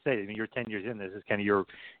like you say. I mean, you're 10 years in. This is kind of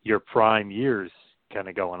your prime years, kind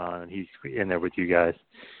of going on, and he's in there with you guys.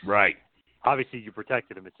 Right. Obviously, you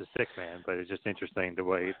protected him. It's a sick man, but it's just interesting the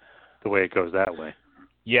way it goes that way.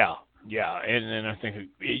 Yeah, and I think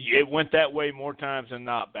it went that way more times than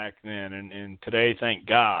not back then, and today, thank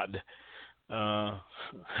God.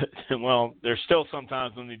 Well, there's still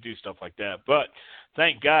sometimes when they do stuff like that, but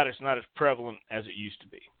thank God it's not as prevalent as it used to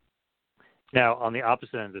be. Now, on the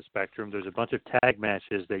opposite end of the spectrum, there's a bunch of tag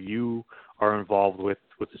matches that you are involved with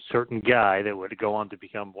a certain guy that would go on to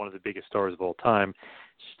become one of the biggest stars of all time,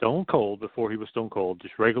 Stone Cold, before he was Stone Cold,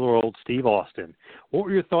 just regular old Steve Austin. What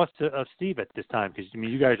were your thoughts of Steve at this time? Because, I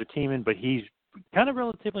mean, you guys are teaming, but he's kind of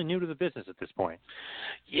relatively new to the business at this point.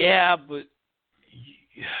 Yeah, but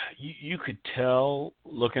you could tell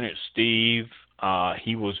looking at Steve,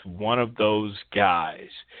 he was one of those guys.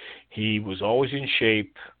 He was always in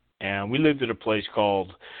shape. And we lived at a place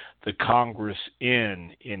called the Congress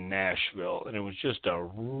Inn in Nashville, and it was just a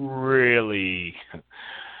really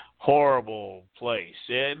horrible place.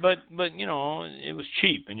 But you know, it was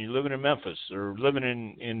cheap, and you're living in Memphis or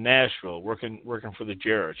living in Nashville, working for the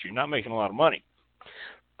Jarretts. You're not making a lot of money.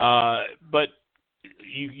 But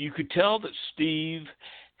you could tell that Steve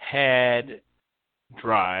had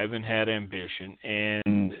drive and had ambition,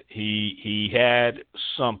 and he had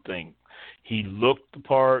something. He looked the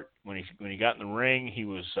part. When he got in the ring, he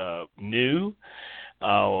was new,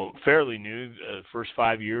 fairly new, first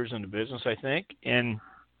 5 years in the business, I think. And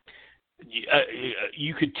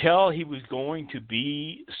you could tell he was going to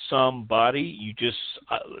be somebody. You just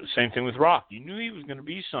same thing with Rock. You knew he was going to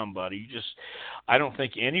be somebody. I don't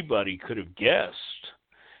think anybody could have guessed,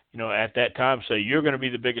 you know, at that time, say you're going to be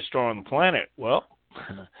the biggest star on the planet. Well,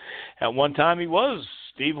 at one time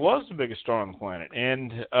Steve was the biggest star on the planet,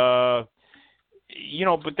 and you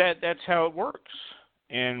know, but that's how it works.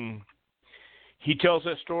 And he tells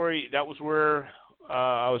that story. That was where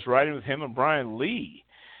I was riding with him and Brian Lee,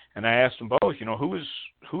 and I asked them both, you know,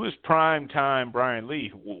 who is prime time Brian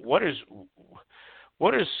Lee? What is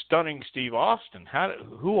stunning Steve Austin?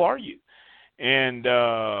 Who are you? And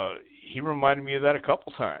he reminded me of that a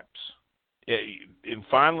couple times. And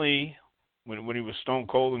finally, when he was Stone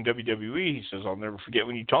Cold in WWE, he says, "I'll never forget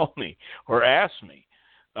when you told me or asked me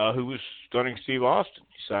who was stunning Steve Austin."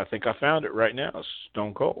 He said, "I think I found it right now,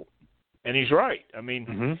 Stone Cold." And he's right. I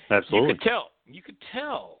mean, absolutely. You could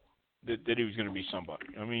tell that he was going to be somebody.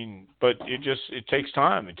 I mean, but it takes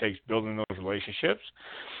time. It takes building those relationships,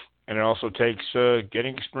 and it also takes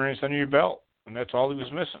getting experience under your belt, and that's all he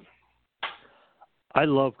was missing. I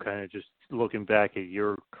love kind of just looking back at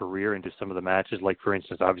your career into some of the matches, like, for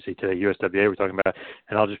instance, obviously today, USWA we're talking about,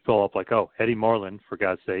 and I'll just pull up like, Eddie Marlin, for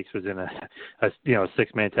God's sakes, was in a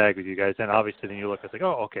six-man tag with you guys, and obviously then you look, it's like,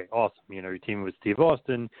 okay, awesome. You know, you're teaming with Steve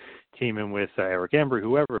Austin, teaming with Eric Embry,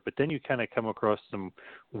 whoever, but then you kind of come across some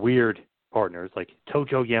weird partners, like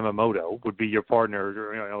Tojo Yamamoto would be your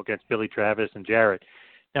partner, you know, against Billy Travis and Jarrett.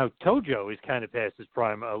 Now, Tojo is kind of past his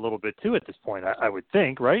prime a little bit, too, at this point, I would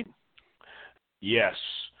think, right? Yes.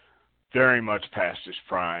 Very much past his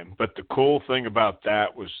prime. But the cool thing about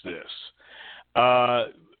that was this. I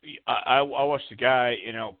watched a guy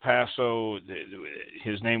in El Paso.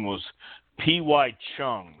 His name was P.Y.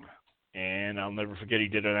 Chung. And I'll never forget he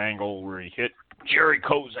did an angle where he hit Jerry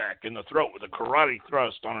Kozak in the throat with a karate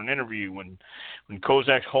thrust on an interview when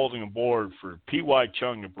Kozak's holding a board for P.Y.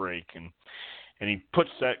 Chung to break. And he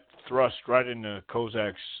puts that thrust right into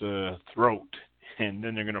Kozak's throat. And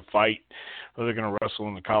then they're going to fight, or they're going to wrestle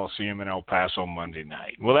in the Coliseum in El Paso Monday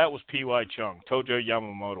night. Well, that was P.Y. Chung. Tojo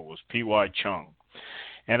Yamamoto was P.Y. Chung.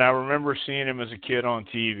 And I remember seeing him as a kid on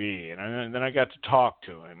TV, and then I got to talk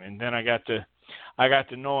to him, and then I got to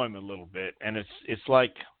know him a little bit. And it's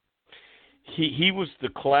like he was the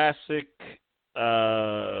classic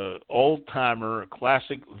old-timer,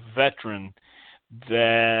 classic veteran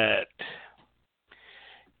that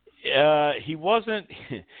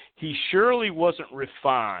he surely wasn't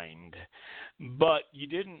refined, but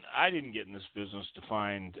I didn't get in this business to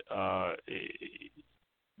find,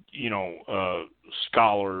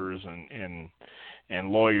 scholars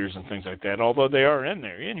and lawyers and things like that, although they are in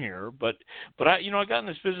here, but I got in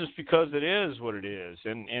this business because it is what it is.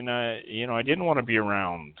 And I didn't want to be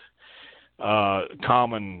around,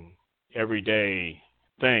 common everyday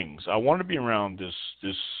things. I wanted to be around this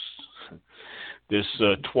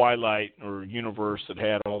twilight or universe that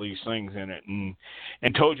had all these things in it, and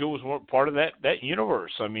Tojo was part of that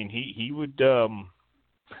universe. I mean, he would do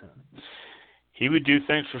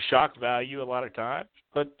things for shock value a lot of times,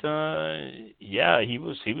 but he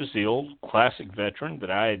was the old classic veteran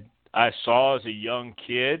that I saw as a young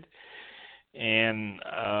kid, and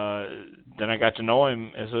then I got to know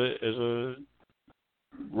him as a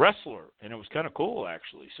wrestler, and it was kind of cool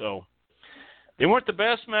actually. So. They weren't the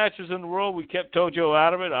best matches in the world. We kept Tojo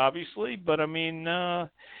out of it, obviously. But, I mean,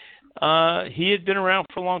 he had been around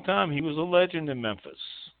for a long time. He was a legend in Memphis.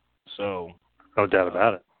 So, no doubt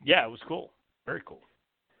about it. Yeah, it was cool. Very cool.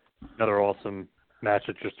 Another awesome match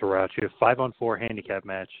at just around you. 5-on-4 handicap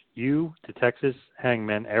match. You, the Texas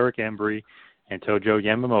Hangman, Eric Embry, and Tojo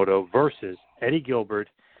Yamamoto versus Eddie Gilbert,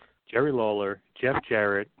 Jerry Lawler, Jeff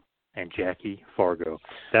Jarrett, and Jackie Fargo.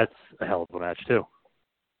 That's a hell of a match too.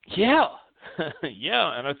 Yeah,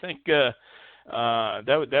 yeah, and I think that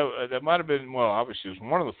might have been, well, obviously it was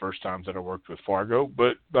one of the first times that I worked with Fargo,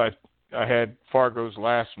 but I had Fargo's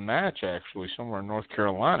last match actually somewhere in North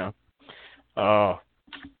Carolina.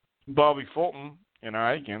 Bobby Fulton and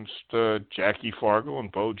I against Jackie Fargo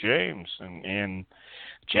and Bo James, and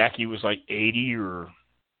Jackie was like 80 or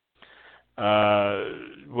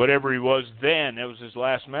whatever he was then. That was his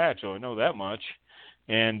last match. I know that much,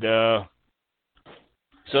 and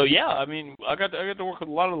so yeah, I mean, I got to work with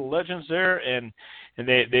a lot of the legends there, and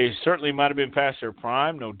they certainly might have been past their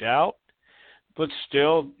prime, no doubt, but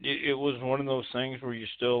still, it was one of those things where you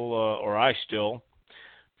still, or I still,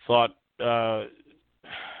 thought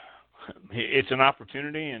it's an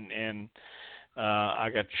opportunity, and I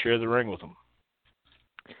got to share the ring with them.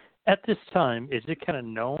 At this time, is it kind of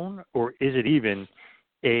known, or is it even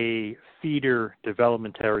a feeder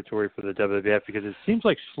development territory for the WWF? Because it seems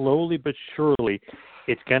like slowly but surely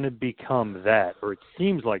it's going to become that, or it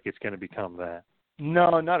seems like it's going to become that.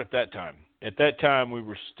 No, not at that time. At that time, we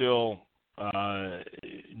were still,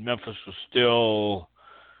 Memphis was still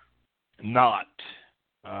not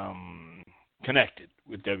connected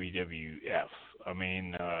with WWF. I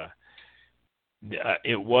mean,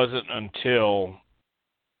 it wasn't until,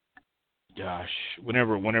 gosh,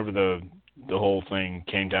 whenever the whole thing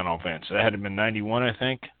came down on Vince. That had to been 91, I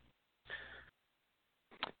think.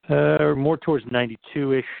 More towards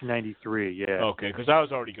 92-ish, 93, yeah. Okay, because I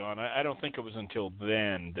was already gone. I don't think it was until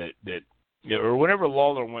then that or whenever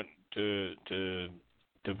Lawler went to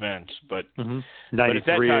Vince, but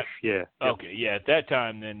 93-ish, yeah. Okay, yeah, at that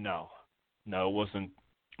time, then no, it wasn't.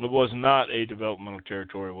 It was not a developmental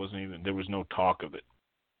territory. It wasn't even. There was no talk of it.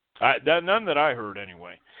 None that I heard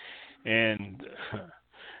anyway, and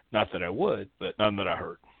not that I would, but none that I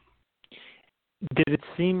heard. Did it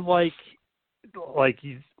seem like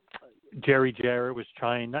Jerry Jarrett was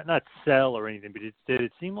trying not sell or anything, but did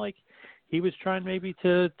it seem like he was trying maybe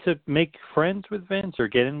to make friends with Vince or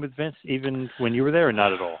get in with Vince even when you were there, or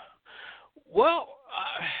not at all? Well,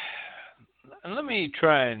 let me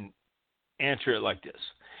try and answer it like this.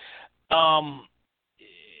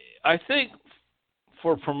 I think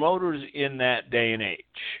for promoters in that day and age,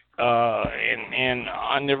 and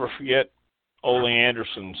I'll never forget Ole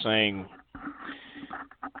Anderson saying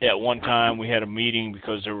at one time we had a meeting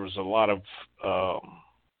because there was a lot of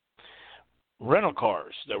rental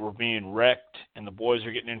cars that were being wrecked and the boys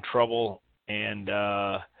are getting in trouble and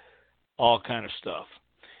all kind of stuff.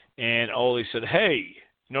 And Ole said, hey,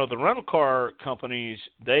 the rental car companies,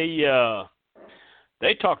 they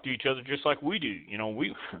talk to each other just like we do.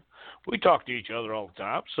 We talk to each other all the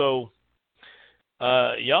time. So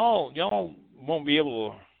y'all won't be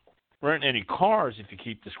able to rent any cars if you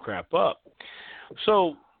keep this crap up.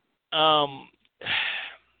 So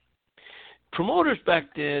promoters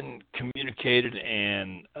back then communicated,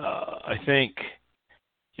 and I think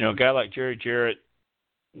a guy like Jerry Jarrett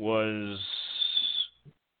was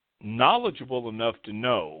knowledgeable enough to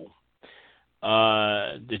know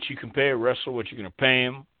that you can pay a wrestler what you're going to pay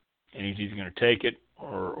him, and he's either going to take it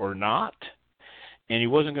or not, and he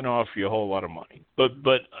wasn't going to offer you a whole lot of money. But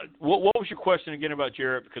what was your question again about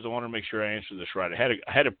Jarrett? Because I want to make sure I answer this right.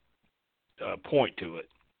 I had a point to it.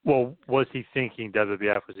 Well, was he thinking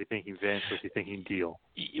WWF? Was he thinking Vince? Was he thinking deal?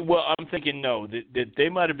 Well, I'm thinking no, that they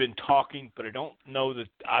might have been talking, but I don't know that.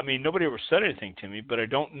 I mean, nobody ever said anything to me, but I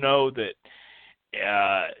don't know that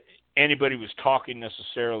anybody was talking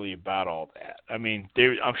necessarily about all that. I mean,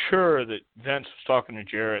 I'm sure that Vince was talking to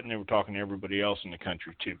Jarrett, and they were talking to everybody else in the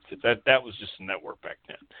country too. That was just a network back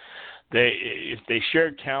then. If they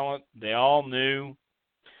shared talent, they all knew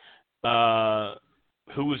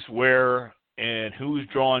who was where and who was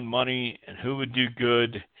drawing money and who would do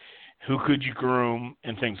good, who could you groom,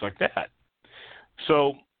 and things like that.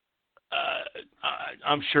 So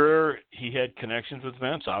I'm sure he had connections with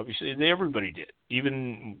Vince. Obviously, everybody did,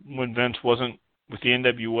 even when Vince wasn't with the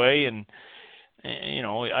NWA. And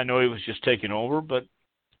I know he was just taking over, but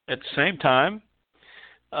at the same time,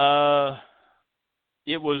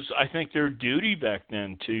 it was, I think, their duty back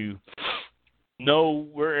then to know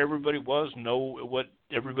where everybody was, know what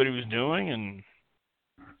everybody was doing,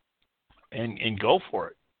 and go for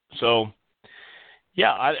it. So,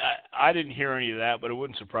 yeah, I didn't hear any of that, but it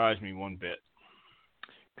wouldn't surprise me one bit.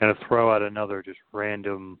 Going to throw out another just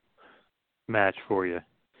random match for you.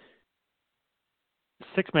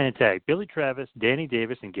 6-man tag: Billy Travis, Danny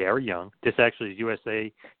Davis, and Gary Young. This actually is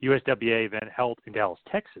USWA event held in Dallas,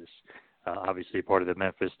 Texas. Obviously part of the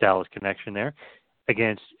Memphis-Dallas connection there.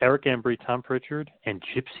 against Eric Embry, Tom Pritchard, and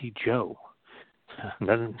Gypsy Joe.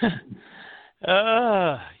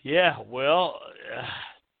 Yeah, well,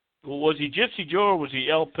 was he Gypsy Joe or was he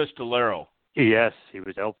El Pistolero? Yes, he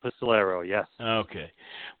was El Pistolero, yes. Okay.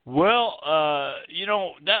 Well,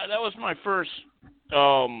 that was my first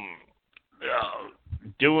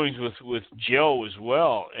doings with Joe as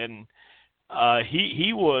well, and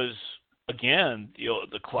he was, again,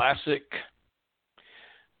 the classic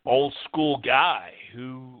old school guy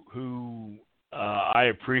who I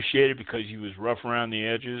appreciated because he was rough around the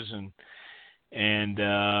edges and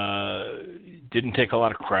didn't take a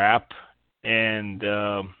lot of crap, and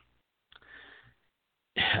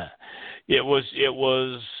it was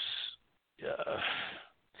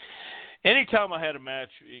anytime I had a match,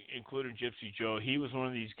 including Gypsy Joe, he was one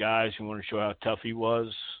of these guys who wanted to show how tough he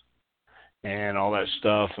was and all that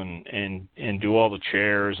stuff, and do all the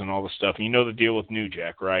chairs and all the stuff. And you know the deal with New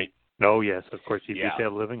Jack, right? Oh, yes, of course. He beat the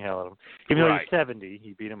living hell out of him. Even though he's 70,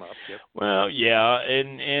 he beat him up. Yep. Well, yeah,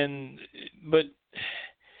 but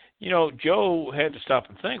Joe had to stop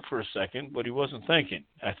and think for a second, but he wasn't thinking,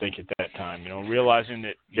 I think, at that time, realizing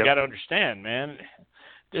that you got to understand, man,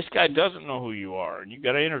 this guy doesn't know who you are, and you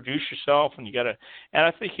got to introduce yourself, and and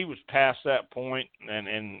I think he was past that point,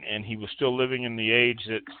 and he was still living in the age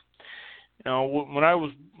that, when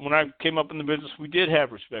I came up in the business, we did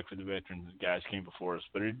have respect for the veterans and guys came before us,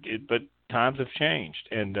 but times have changed,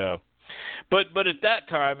 and but at that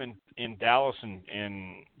time in Dallas and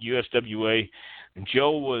USWA,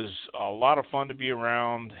 Joe was a lot of fun to be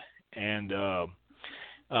around, and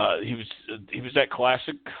he was that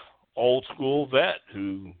classic old school vet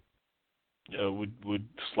who would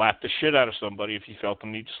slap the shit out of somebody if he felt the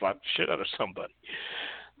need to slap the shit out of somebody.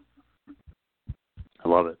 I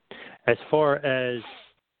love it. As far as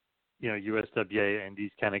USWA and these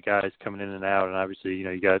kind of guys coming in and out, and obviously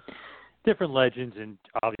you got different legends and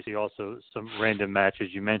obviously also some random matches.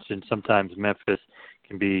 You mentioned sometimes Memphis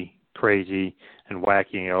can be crazy and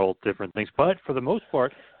wacky and all different things, but for the most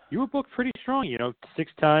part, you were booked pretty strong.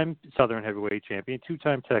 6-time Southern Heavyweight Champion,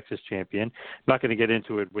 2-time Texas Champion. I'm not going to get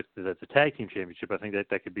into it with the Tag Team Championship. I think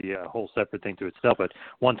that could be a whole separate thing to itself, but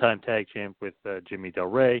 1-time Tag Champ with Jimmy Del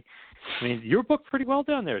Rey. I mean, you were booked pretty well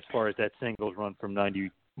down there as far as that singles run from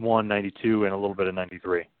 91, 92, and a little bit of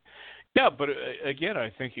 93. Yeah, but again, I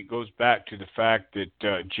think it goes back to the fact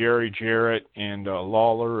that Jerry Jarrett and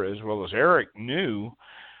Lawler, as well as Eric, knew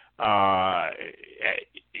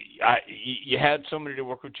you had somebody to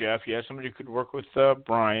work with Jeff. You had somebody who could work with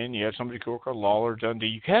Brian. You had somebody who could work with Lawler, Dundee.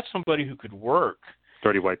 You had somebody who could work.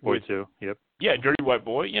 Dirty White Boy, too. Yep. Yeah, Dirty White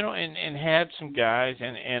Boy, and had some guys,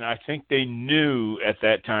 and I think they knew at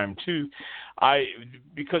that time, too,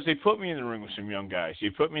 because they put me in the ring with some young guys. They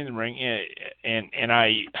put me in the ring, and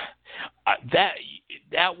I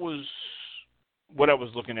that was what I was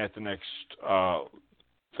looking at the next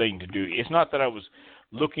thing to do. It's not that I was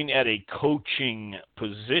looking at a coaching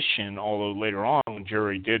position, although later on when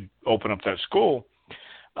Jerry did open up that school,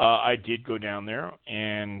 I did go down there,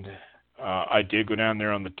 and I did go down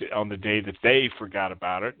there on the day that they forgot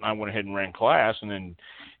about it. I went ahead and ran class, and then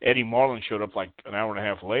Eddie Marlin showed up like an hour and a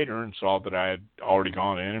half later and saw that I had already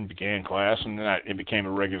gone in and began class, and then it became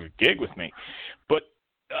a regular gig with me. But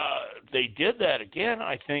they did that again,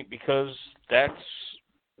 I think, because that's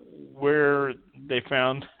where they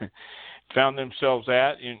found themselves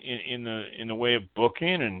at in the way of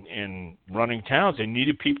booking and running towns. They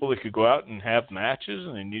needed people that could go out and have matches,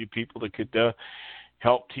 and they needed people that could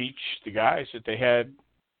help teach the guys that they had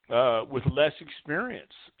with less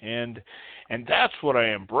experience, and that's what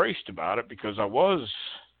I embraced about it, because I was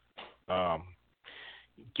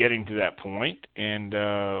getting to that point, and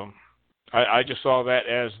I just saw that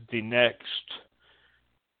as the next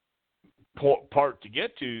part to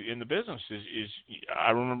get to in the business. Is I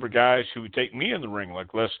remember guys who would take me in the ring,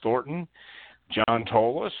 like Les Thornton, John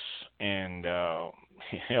Tolis, and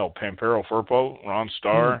Pampero Firpo, Ron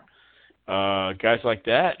Starr. Guys like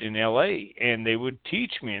that in L.A., and they would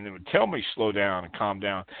teach me, and they would tell me slow down and calm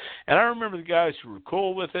down. And I remember the guys who were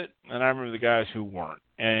cool with it, and I remember the guys who weren't.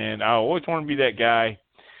 And I always wanted to be that guy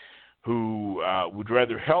who would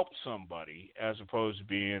rather help somebody as opposed to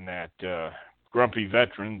being that grumpy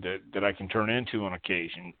veteran that I can turn into on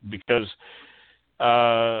occasion, because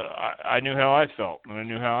I knew how I felt, and I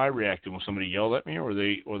knew how I reacted when somebody yelled at me or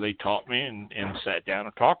they taught me and sat down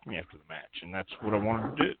and talked to me after the match, and that's what I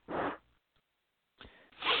wanted to do.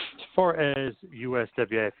 As far as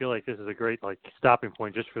USWA, I feel like this is a great stopping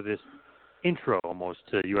point just for this intro almost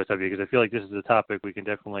to USWA, because I feel like this is a topic we can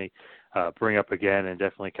definitely bring up again and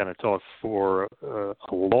definitely kind of talk for a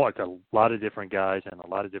lot of different guys and a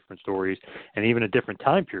lot of different stories, and even a different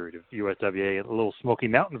time period of USWA, a little Smoky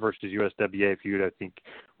Mountain versus USWA feud I think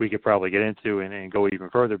we could probably get into and go even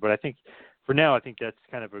further. But I think for now, I think that's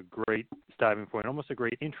kind of a great diving point, almost a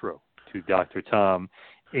great intro to Dr. Tom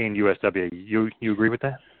in USWA. You agree with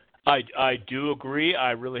that? I do agree.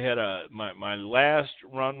 I really had my last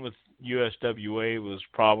run with USWA was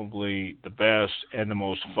probably the best and the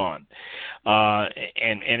most fun,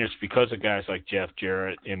 and it's because of guys like Jeff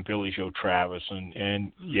Jarrett and Billy Joe Travis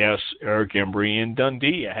and yes, Eric Embry and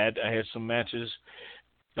Dundee. I had some matches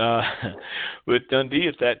with Dundee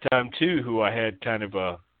at that time too, who I had kind of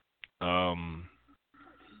a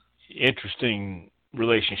interesting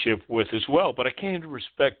relationship with as well. But I came to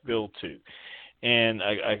respect Bill too. And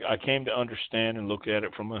I came to understand and look at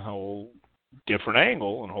it from a whole different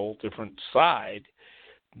angle and a whole different side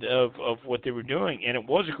of what they were doing. And it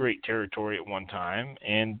was a great territory at one time.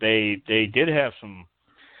 And they did have some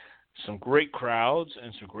great crowds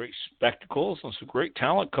and some great spectacles and some great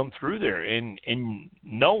talent come through there. And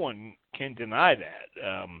no one can deny that.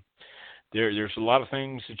 There's a lot of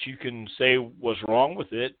things that you can say was wrong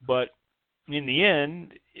with it, but in the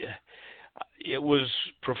end, it was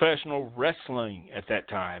professional wrestling at that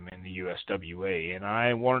time in the USWA, and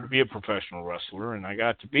I wanted to be a professional wrestler, and I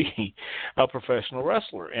got to be a professional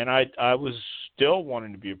wrestler. And I was still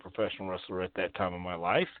wanting to be a professional wrestler at that time in my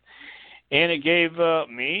life, and it gave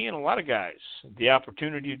me and a lot of guys the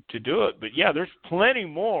opportunity to do it. But, yeah, there's plenty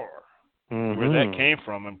more where that came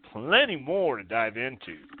from and plenty more to dive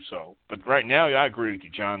into. So, but right now, I agree with you,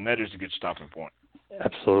 John. That is a good stopping point.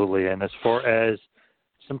 Absolutely. And as far as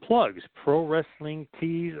some plugs,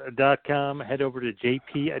 ProWrestlingTees.com. Head over to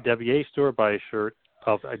JPWA store, buy a shirt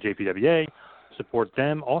of JPWA, support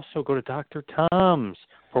them. Also, go to Dr. Tom's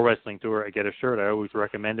Pro Wrestling Tour. Get a shirt. I always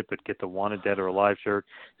recommend it, but get the Wanted Dead or Alive shirt.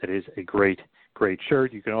 That is a great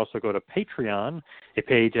shirt. You can also go to Patreon. A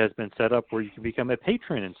page has been set up where you can become a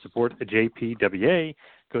patron and support JPWA.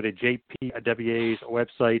 Go to JPWA's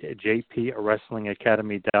website,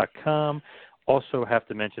 jpwrestlingacademy.com. Also have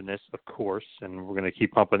to mention this, of course, and we're going to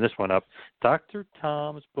keep pumping this one up, Dr.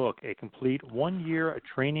 Tom's book, a complete one-year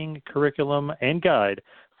training curriculum and guide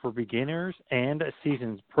for beginners and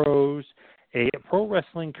seasoned pros, a pro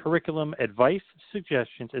wrestling curriculum, advice,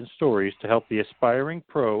 suggestions, and stories to help the aspiring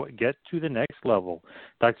pro get to the next level.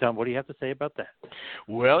 Dr. Tom, what do you have to say about that?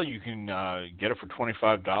 Well, you can get it for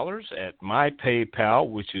 $25 at my PayPal,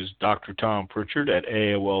 which is Dr. Tom Pritchard at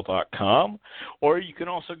AOL.com, or you can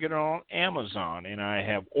also get it on Amazon. And I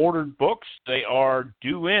have ordered books. They are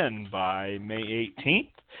due in by May 18th.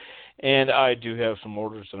 And I do have some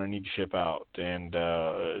orders that I need to ship out. And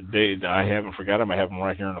I haven't forgotten them. I have them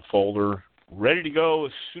right here in a folder, ready to go.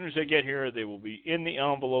 As soon as they get here, they will be in the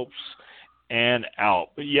envelopes and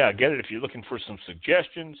out. But, yeah, get it if you're looking for some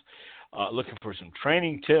suggestions, looking for some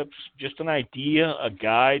training tips, just an idea, a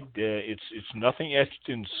guide. It's nothing etched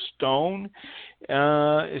in stone.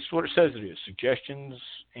 It's what it says it is, suggestions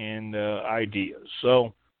and ideas.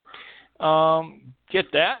 So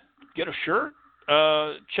get that. Get a shirt.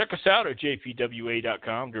 Check us out at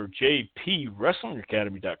jpwa.com or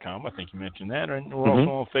jpwrestlingacademy.com. I think you mentioned that. And we're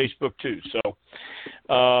also on Facebook, too. So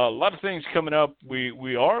a lot of things coming up.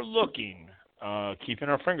 We are looking, keeping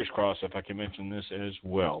our fingers crossed, if I can mention this as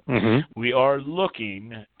well. We are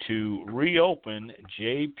looking to reopen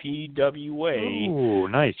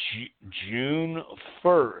JPWA nice. June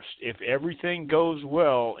 1st. If everything goes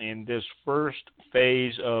well in this first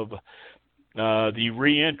phase of the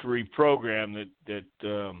reentry program that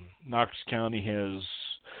Knox County has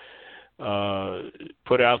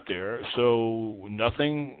put out there. So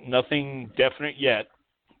nothing definite yet,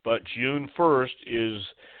 but June 1st is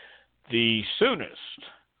the soonest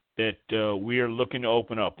that we are looking to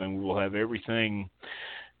open up, and we will have everything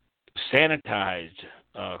sanitized,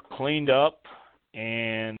 cleaned up,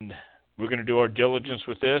 and we're going to do our diligence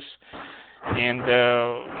with this. And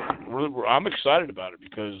I'm excited about it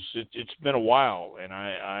because it's been a while, and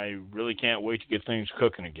I really can't wait to get things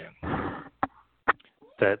cooking again.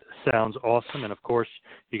 That sounds awesome. And, of course,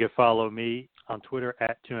 you can follow me on Twitter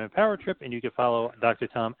at 2Man Power Trip, and you can follow Dr.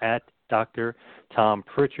 Tom at Dr. Tom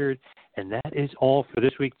Pritchard. And that is all for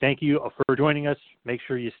this week. Thank you for joining us. Make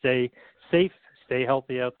sure you stay safe, stay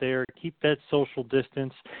healthy out there, keep that social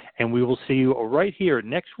distance, and we will see you right here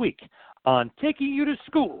next week on Taking You to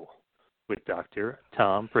School with Dr.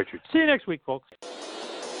 Tom Pritchard. See you next week, folks.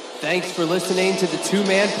 Thanks for listening to the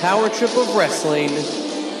 2-Man Power Trip of Wrestling.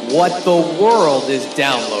 What the world is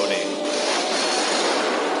downloading.